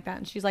warning like that.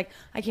 And she's like,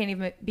 I can't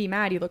even be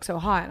mad, you look so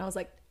hot. And I was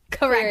like,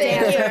 correct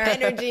answer.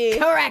 Energy.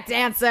 Correct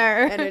answer.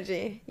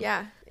 Energy.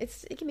 Yeah.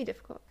 It can be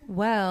difficult.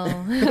 Well.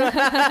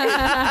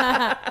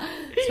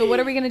 So what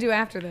are we going to do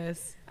after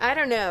this? I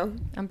don't know.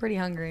 I'm pretty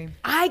hungry.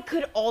 I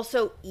could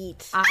also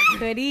eat. I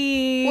could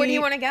eat. Where do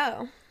you want to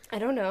go? I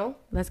don't know.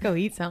 Let's go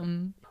eat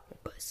something.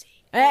 Pussy.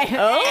 Hey.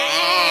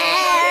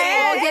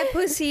 Oh, get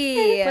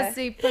pussy.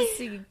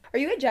 Pussy. Are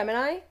you a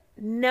Gemini?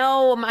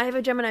 No, I have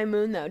a Gemini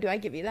moon though. Do I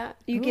give you that?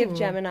 You give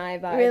Gemini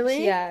vibes.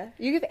 Really? Yeah.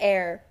 You give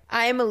air.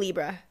 I am a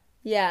Libra.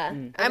 Yeah.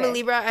 I'm a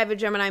Libra. I have a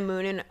Gemini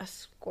moon and a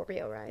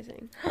Scorpio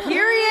rising.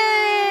 Period.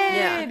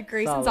 Yeah.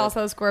 Grayson's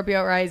also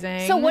Scorpio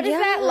rising. So what is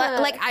that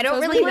like? I don't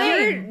really know.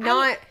 You're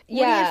not.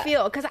 What do you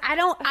feel? Because I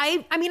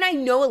mean, I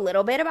know a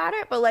little bit about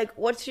it, but like,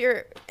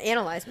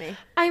 analyze me.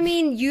 I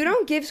mean, you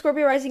don't give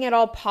Scorpio rising at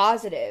all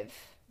positive.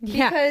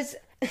 Yeah. Because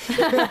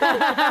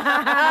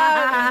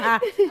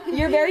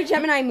you're very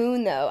Gemini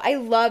moon though. I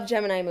love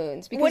Gemini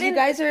moons because you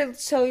guys are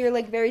you're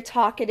like very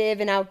talkative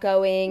and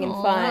outgoing and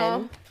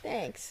fun.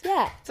 Thanks.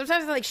 Yeah.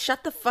 Sometimes I'm like,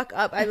 shut the fuck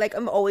up.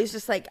 I'm always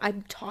just like,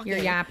 I'm talking. You're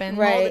yapping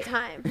all the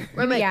time.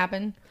 You're like,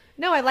 yapping.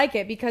 No, I like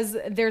it because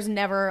there's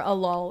never a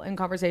lull in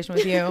conversation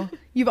with you.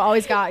 You're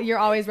always ready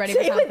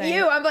for something. With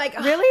you, I'm like,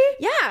 really?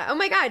 Yeah. Oh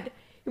my God.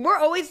 We're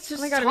always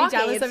just talking. Are we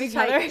jealous of each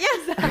other?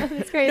 Yes.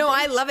 That's crazy. No,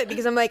 I love it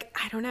because I'm like,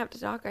 I don't have to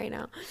talk right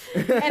now.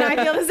 And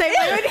I feel the same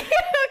way with you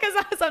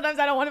because sometimes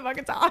I don't want to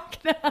fucking talk.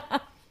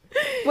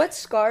 What's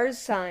Scar's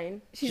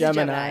sign? She's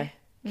Gemini.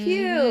 Cute.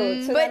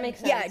 Mm-hmm. So that makes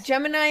sense. Yeah,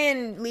 Gemini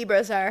and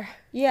Libras are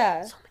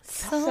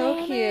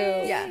so cute.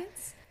 Yeah.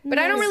 But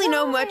I don't really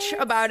know much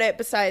about it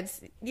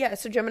besides,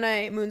 so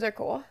Gemini moons are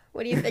cool.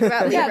 What do you think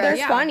about Libra? Yeah,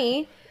 they're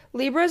funny.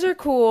 Libras are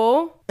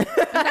cool. They're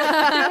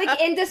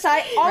like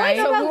indecisive. All I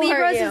know about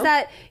Libras is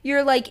that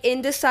you're like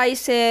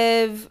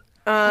indecisive.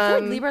 I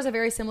feel like Libras are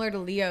very similar to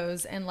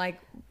Leos and like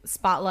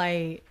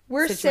spotlight.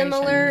 We're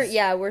similar.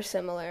 Yeah, we're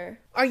similar.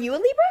 Are you a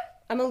Libra?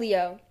 I'm a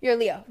Leo. You're a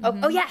Leo.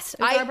 Mm-hmm. Oh yes.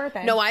 It's our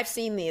birthday. No, I've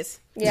seen these.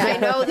 Yeah. I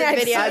know the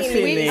video. I've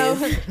seen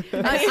these.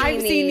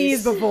 I've seen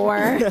these before.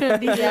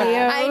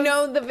 I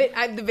know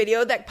the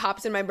video that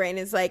pops in my brain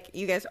is like,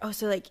 you guys,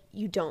 so like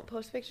you don't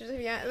post pictures of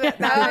that video?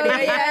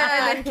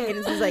 Yeah. And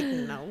then Kaydence is like,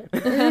 no.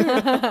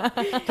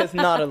 Because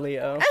not a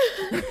Leo.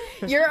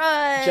 You're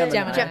a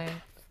Gemini.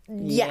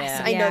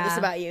 Yes, I know this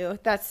about you.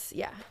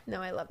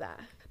 No, I love that.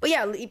 But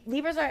yeah,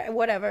 Libras are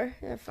whatever.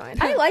 They're fine.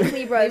 I like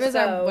Libras. Libras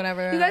are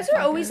whatever. You guys are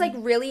always like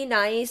really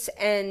nice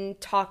and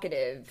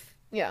talkative.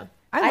 Yeah.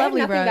 I love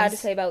Libras. Nothing bad to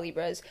say about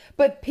Libras,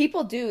 but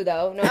people do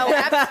though. No,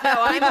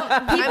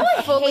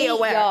 I'm fully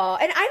aware. Y'all.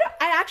 And I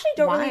actually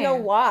don't really know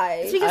why.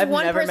 It's because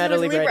one person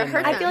was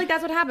Libra. I feel like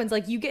that's what happens.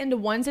 Like you get into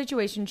one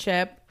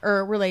situationship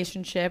or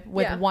relationship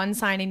with one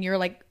sign, and you're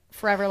like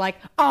forever like,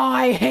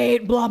 I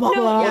hate blah, blah,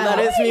 blah. Well, that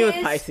is me with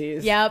is-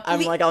 Pisces. Yep.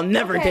 I'm like, I'll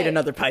never Okay. date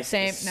another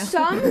Pisces. Same. No.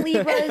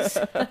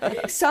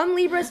 Some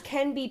Libras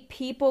can be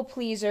people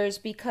pleasers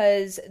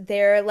because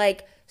they're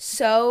like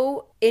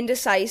so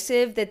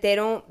indecisive that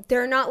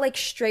they're not like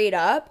straight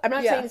up. I'm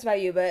not saying this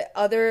about you, but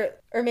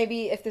or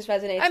maybe if this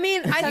resonates. I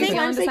mean, I think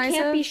sometimes they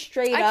can't be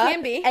straight up. I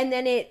can be. And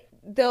then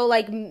they'll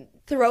like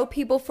throw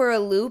people for a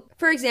loop.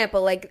 For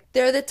example, like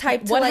they're the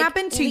type to What like,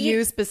 happened to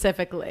you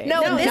specifically?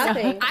 No,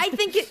 nothing. I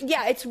think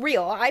it's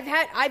real.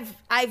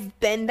 I've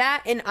been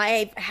that, and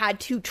I've had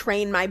to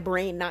train my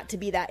brain not to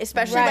be that,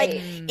 especially like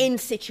in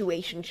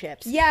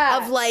situationships. Yeah.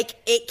 Of like,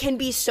 it can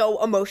be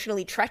so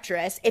emotionally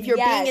treacherous if you're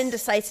being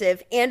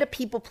indecisive and a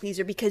people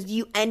pleaser, because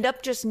you end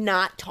up just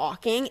not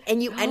talking,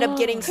 and you end up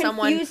getting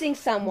confusing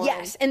someone.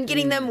 Yes, and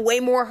getting them way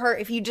more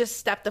hurt if you just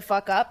step the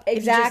fuck up. Exactly.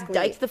 If you just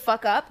dike the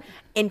fuck up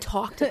and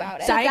talked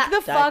about it. Dike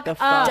the fuck up.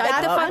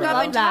 Dike the fuck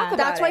up and talk about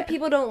That's why it.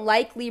 people don't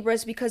like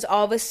Libras, because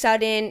all of a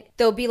sudden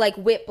there'll be like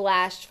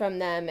whiplash from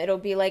them. It'll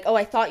be like, oh,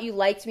 I thought you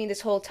liked me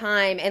this whole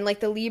time, and like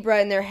the Libra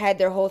in their head,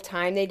 their whole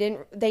time they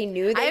knew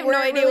they I have no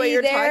weren't idea really what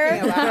you're there.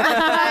 talking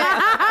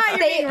about.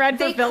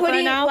 They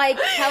couldn't like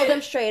tell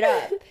them straight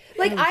up.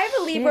 Like I have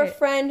a Libra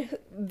friend,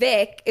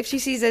 Vic. If she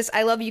sees this,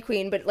 I love you,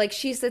 Queen. But like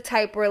she's the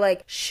type where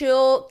like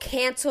she'll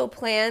cancel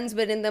plans,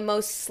 but in the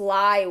most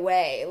sly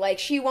way. Like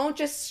she won't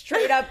just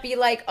straight up be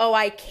like, "Oh,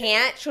 I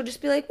can't." She'll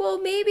just be like, "Well,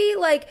 maybe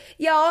like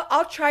yeah,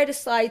 I'll try to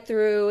slide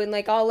through, and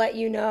like I'll let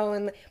you know."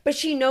 And but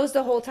she knows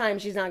the whole time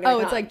she's not gonna. Oh,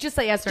 it's come. like just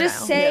say yes or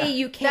just no. say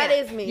you can't. That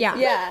is me. Yeah.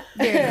 Yeah.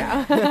 There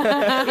you go.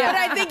 But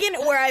I think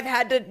where I've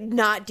had to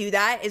not do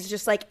that is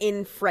just like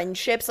in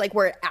friendships, like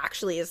where it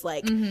actually is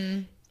like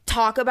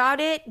talk about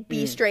it,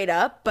 be straight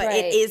up, but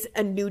Right. it is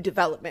a new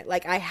development.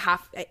 Like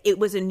it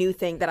was a new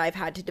thing that I've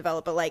had to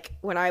develop. But like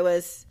when I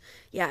was,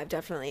 I've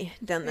definitely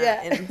done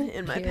that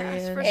in my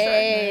past for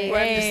sure. Where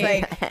I'm just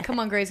like, Come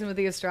on, Gracin with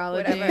the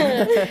astrology.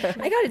 I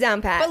got it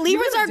down pat. but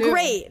Libras are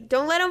great.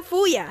 Don't let them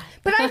fool you.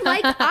 But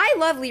I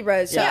love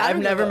Libras. So Yeah, I I've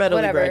don't never give met a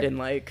whatever. Libra I didn't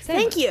like.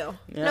 Thank you.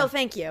 Yeah. No,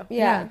 thank you.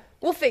 Yeah.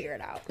 We'll figure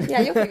it out.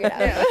 Yeah, you'll figure it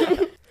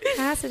out.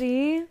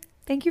 Cassidy,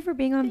 thank you for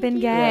being on Been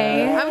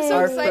Gay. Yeah. I'm so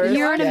Our excited. first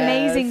You're an guest.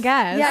 amazing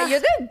guest. Yeah, you're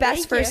the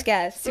best first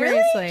guest.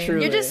 Seriously.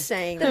 Truly. You're just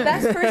saying The that.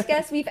 best first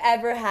guest we've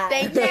ever had.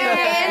 Thank you.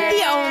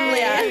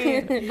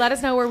 And the only. Let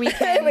us know where we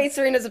can. Wait,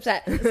 Serena's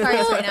upset.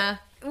 Sorry, Serena.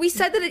 We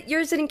said that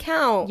yours didn't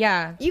count.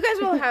 Yeah, You guys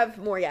will have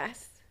more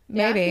yes.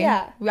 maybe.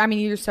 Yeah. I mean,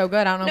 you're so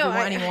good. I don't know if we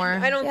want any more.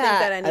 I don't Yeah. think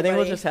that anybody. I think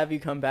we'll just have you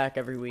come back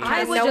every week.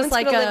 I would no just one's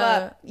like gonna live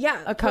up.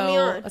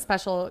 a a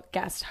special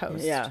guest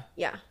host. Yeah.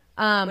 Yeah.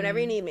 Um, Whenever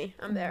you need me,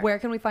 I'm there. Where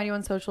can we find you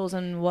on socials,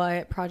 and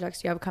what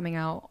projects do you have coming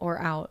out or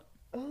out?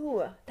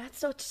 Oh,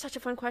 that's such a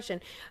fun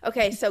question.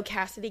 Okay, so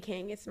Cassidy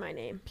King is my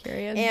name.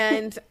 Period.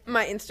 And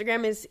my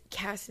Instagram is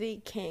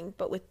Cassidy King,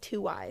 but with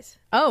 2 Y's.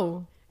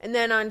 Oh, And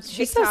then on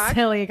she's so TikTok,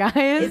 silly, guys.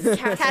 it's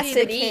Cassidy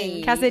the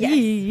King.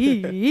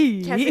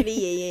 Cassidy.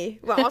 Cassidy.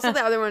 Well, also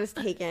the other one is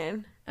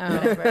taken. Oh,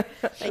 Whatever.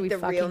 Should Like we the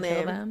fucking real kill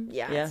name. them?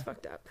 Yeah, Yeah. it's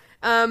fucked up.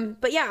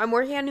 But yeah, I'm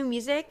working on new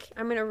music.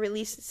 I'm gonna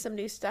release some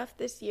new stuff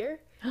this year.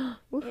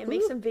 And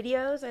make some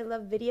videos. I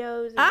love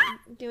videos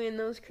and doing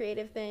those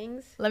creative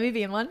things. Let me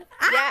be in one.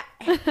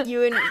 Yeah.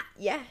 You and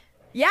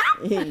Yeah,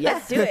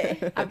 let's do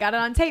it. I've got it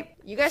on tape.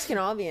 You guys can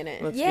all be in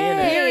it. Let's be in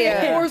it.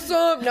 Yeah.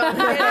 Awesome. No, I'm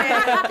kidding.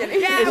 I'm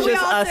kidding. Yeah, It's we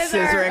just all us scissor.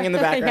 scissoring in the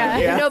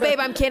background. Yeah. No, babe,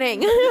 I'm kidding.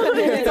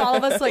 It's all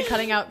of us like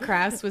cutting out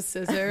crafts with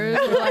scissors.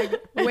 We're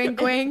like,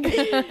 wink, wink.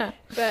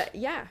 But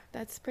yeah,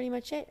 that's pretty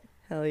much it.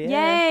 Hell yeah.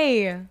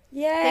 Yay.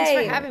 Yay. Thanks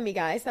for having me,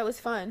 guys. That was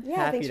fun. Yeah,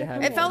 Happy thanks to for have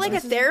coming. It felt like a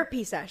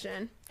therapy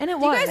session. And it You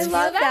was. guys I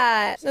love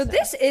that. So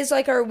this is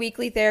like our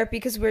weekly therapy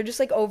because we're just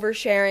like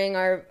oversharing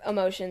our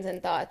emotions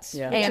and thoughts.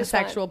 Yeah. which and is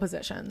fun. sexual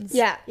positions.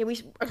 Yeah. Yeah, we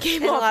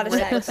came And a off lot of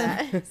real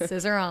sex. with that.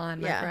 Scissor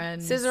on, my Yeah,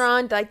 friend. scissor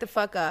on, dike the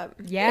fuck up.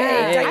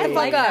 Yeah. Dike I the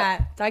like fuck up.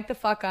 that. Dike the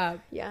fuck up.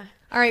 Yeah.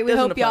 All right, we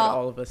Doesn't hope apply to y'all.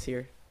 all of us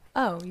here.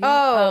 Oh.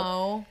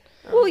 Oh.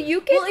 Well, you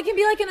can. Well, it can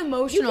be like an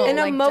emotional. an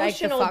like,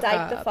 emotional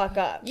dike the fuck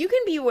up. You can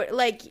be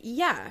like,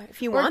 yeah,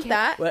 if you want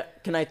that. What?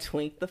 Can I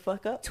twink the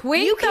fuck up?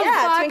 Twink the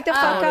yeah, fuck twink the up.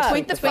 fuck up.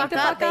 Twink the fuck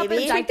up, baby. and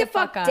Twink dike the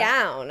fuck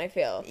down, I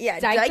feel. Yeah,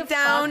 Dike dike, the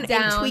down fuck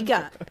down. and tweak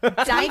up.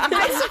 Dike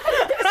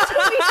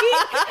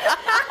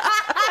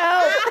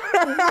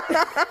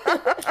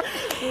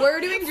We're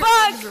doing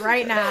drugs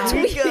right now.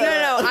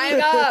 No,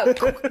 I'm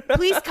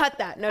Please cut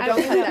that. No,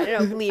 don't cut that.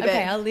 No, leave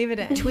Okay, it. I'll leave it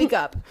in. Tweak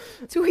up.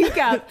 Tweak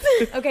up.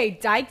 Okay,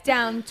 dike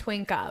down,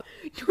 twink up.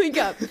 Tweak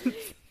up.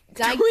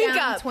 Dike Twink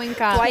down, up.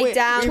 twink up. Dwight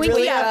down. We Twink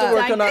really up. have to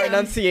work Dike on our down.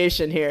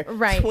 enunciation here.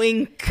 Right.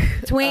 Twink.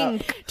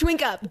 Twink.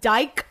 Twink up.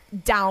 Dike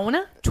down,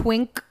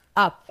 twink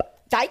up.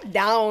 Dike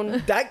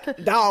down. Dike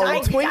down.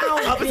 Dike twink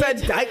down. up.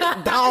 Said dike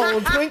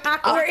down. Twink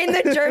up. We're in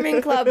the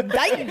German club.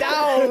 Dike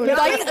down.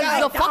 Dike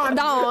the fuck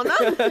down.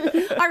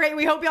 All right,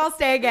 we hope y'all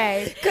stay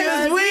gay.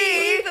 Cause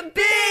we've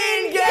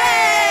been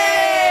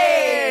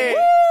gay.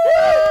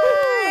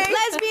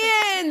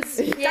 Lesbians.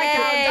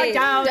 Yay. Dike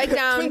down.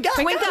 Twink up.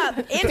 Twink up.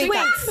 And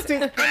twinks.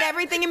 And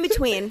everything in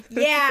between.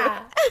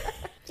 Yeah.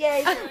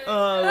 Jason. Oh,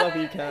 I love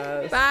you,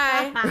 Cass.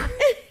 Bye.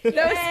 That was so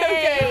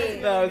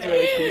good. That was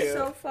really cute.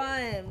 So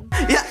fun.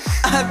 Yeah,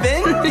 I've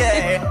been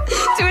gay.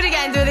 Do it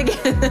again.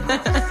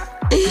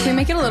 Can we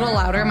make it a little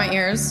louder in my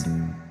ears?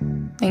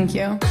 Thank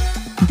you.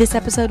 This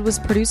episode was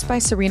produced by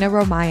Serena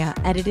Romaya,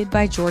 edited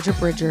by Georgia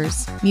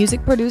Bridgers,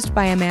 music produced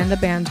by Amanda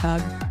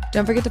Bantug.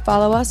 Don't forget to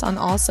follow us on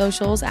all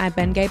socials at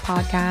Ben Gay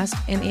Podcast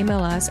and email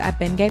us at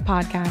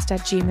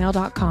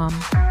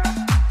bengaypodcast@gmail.com.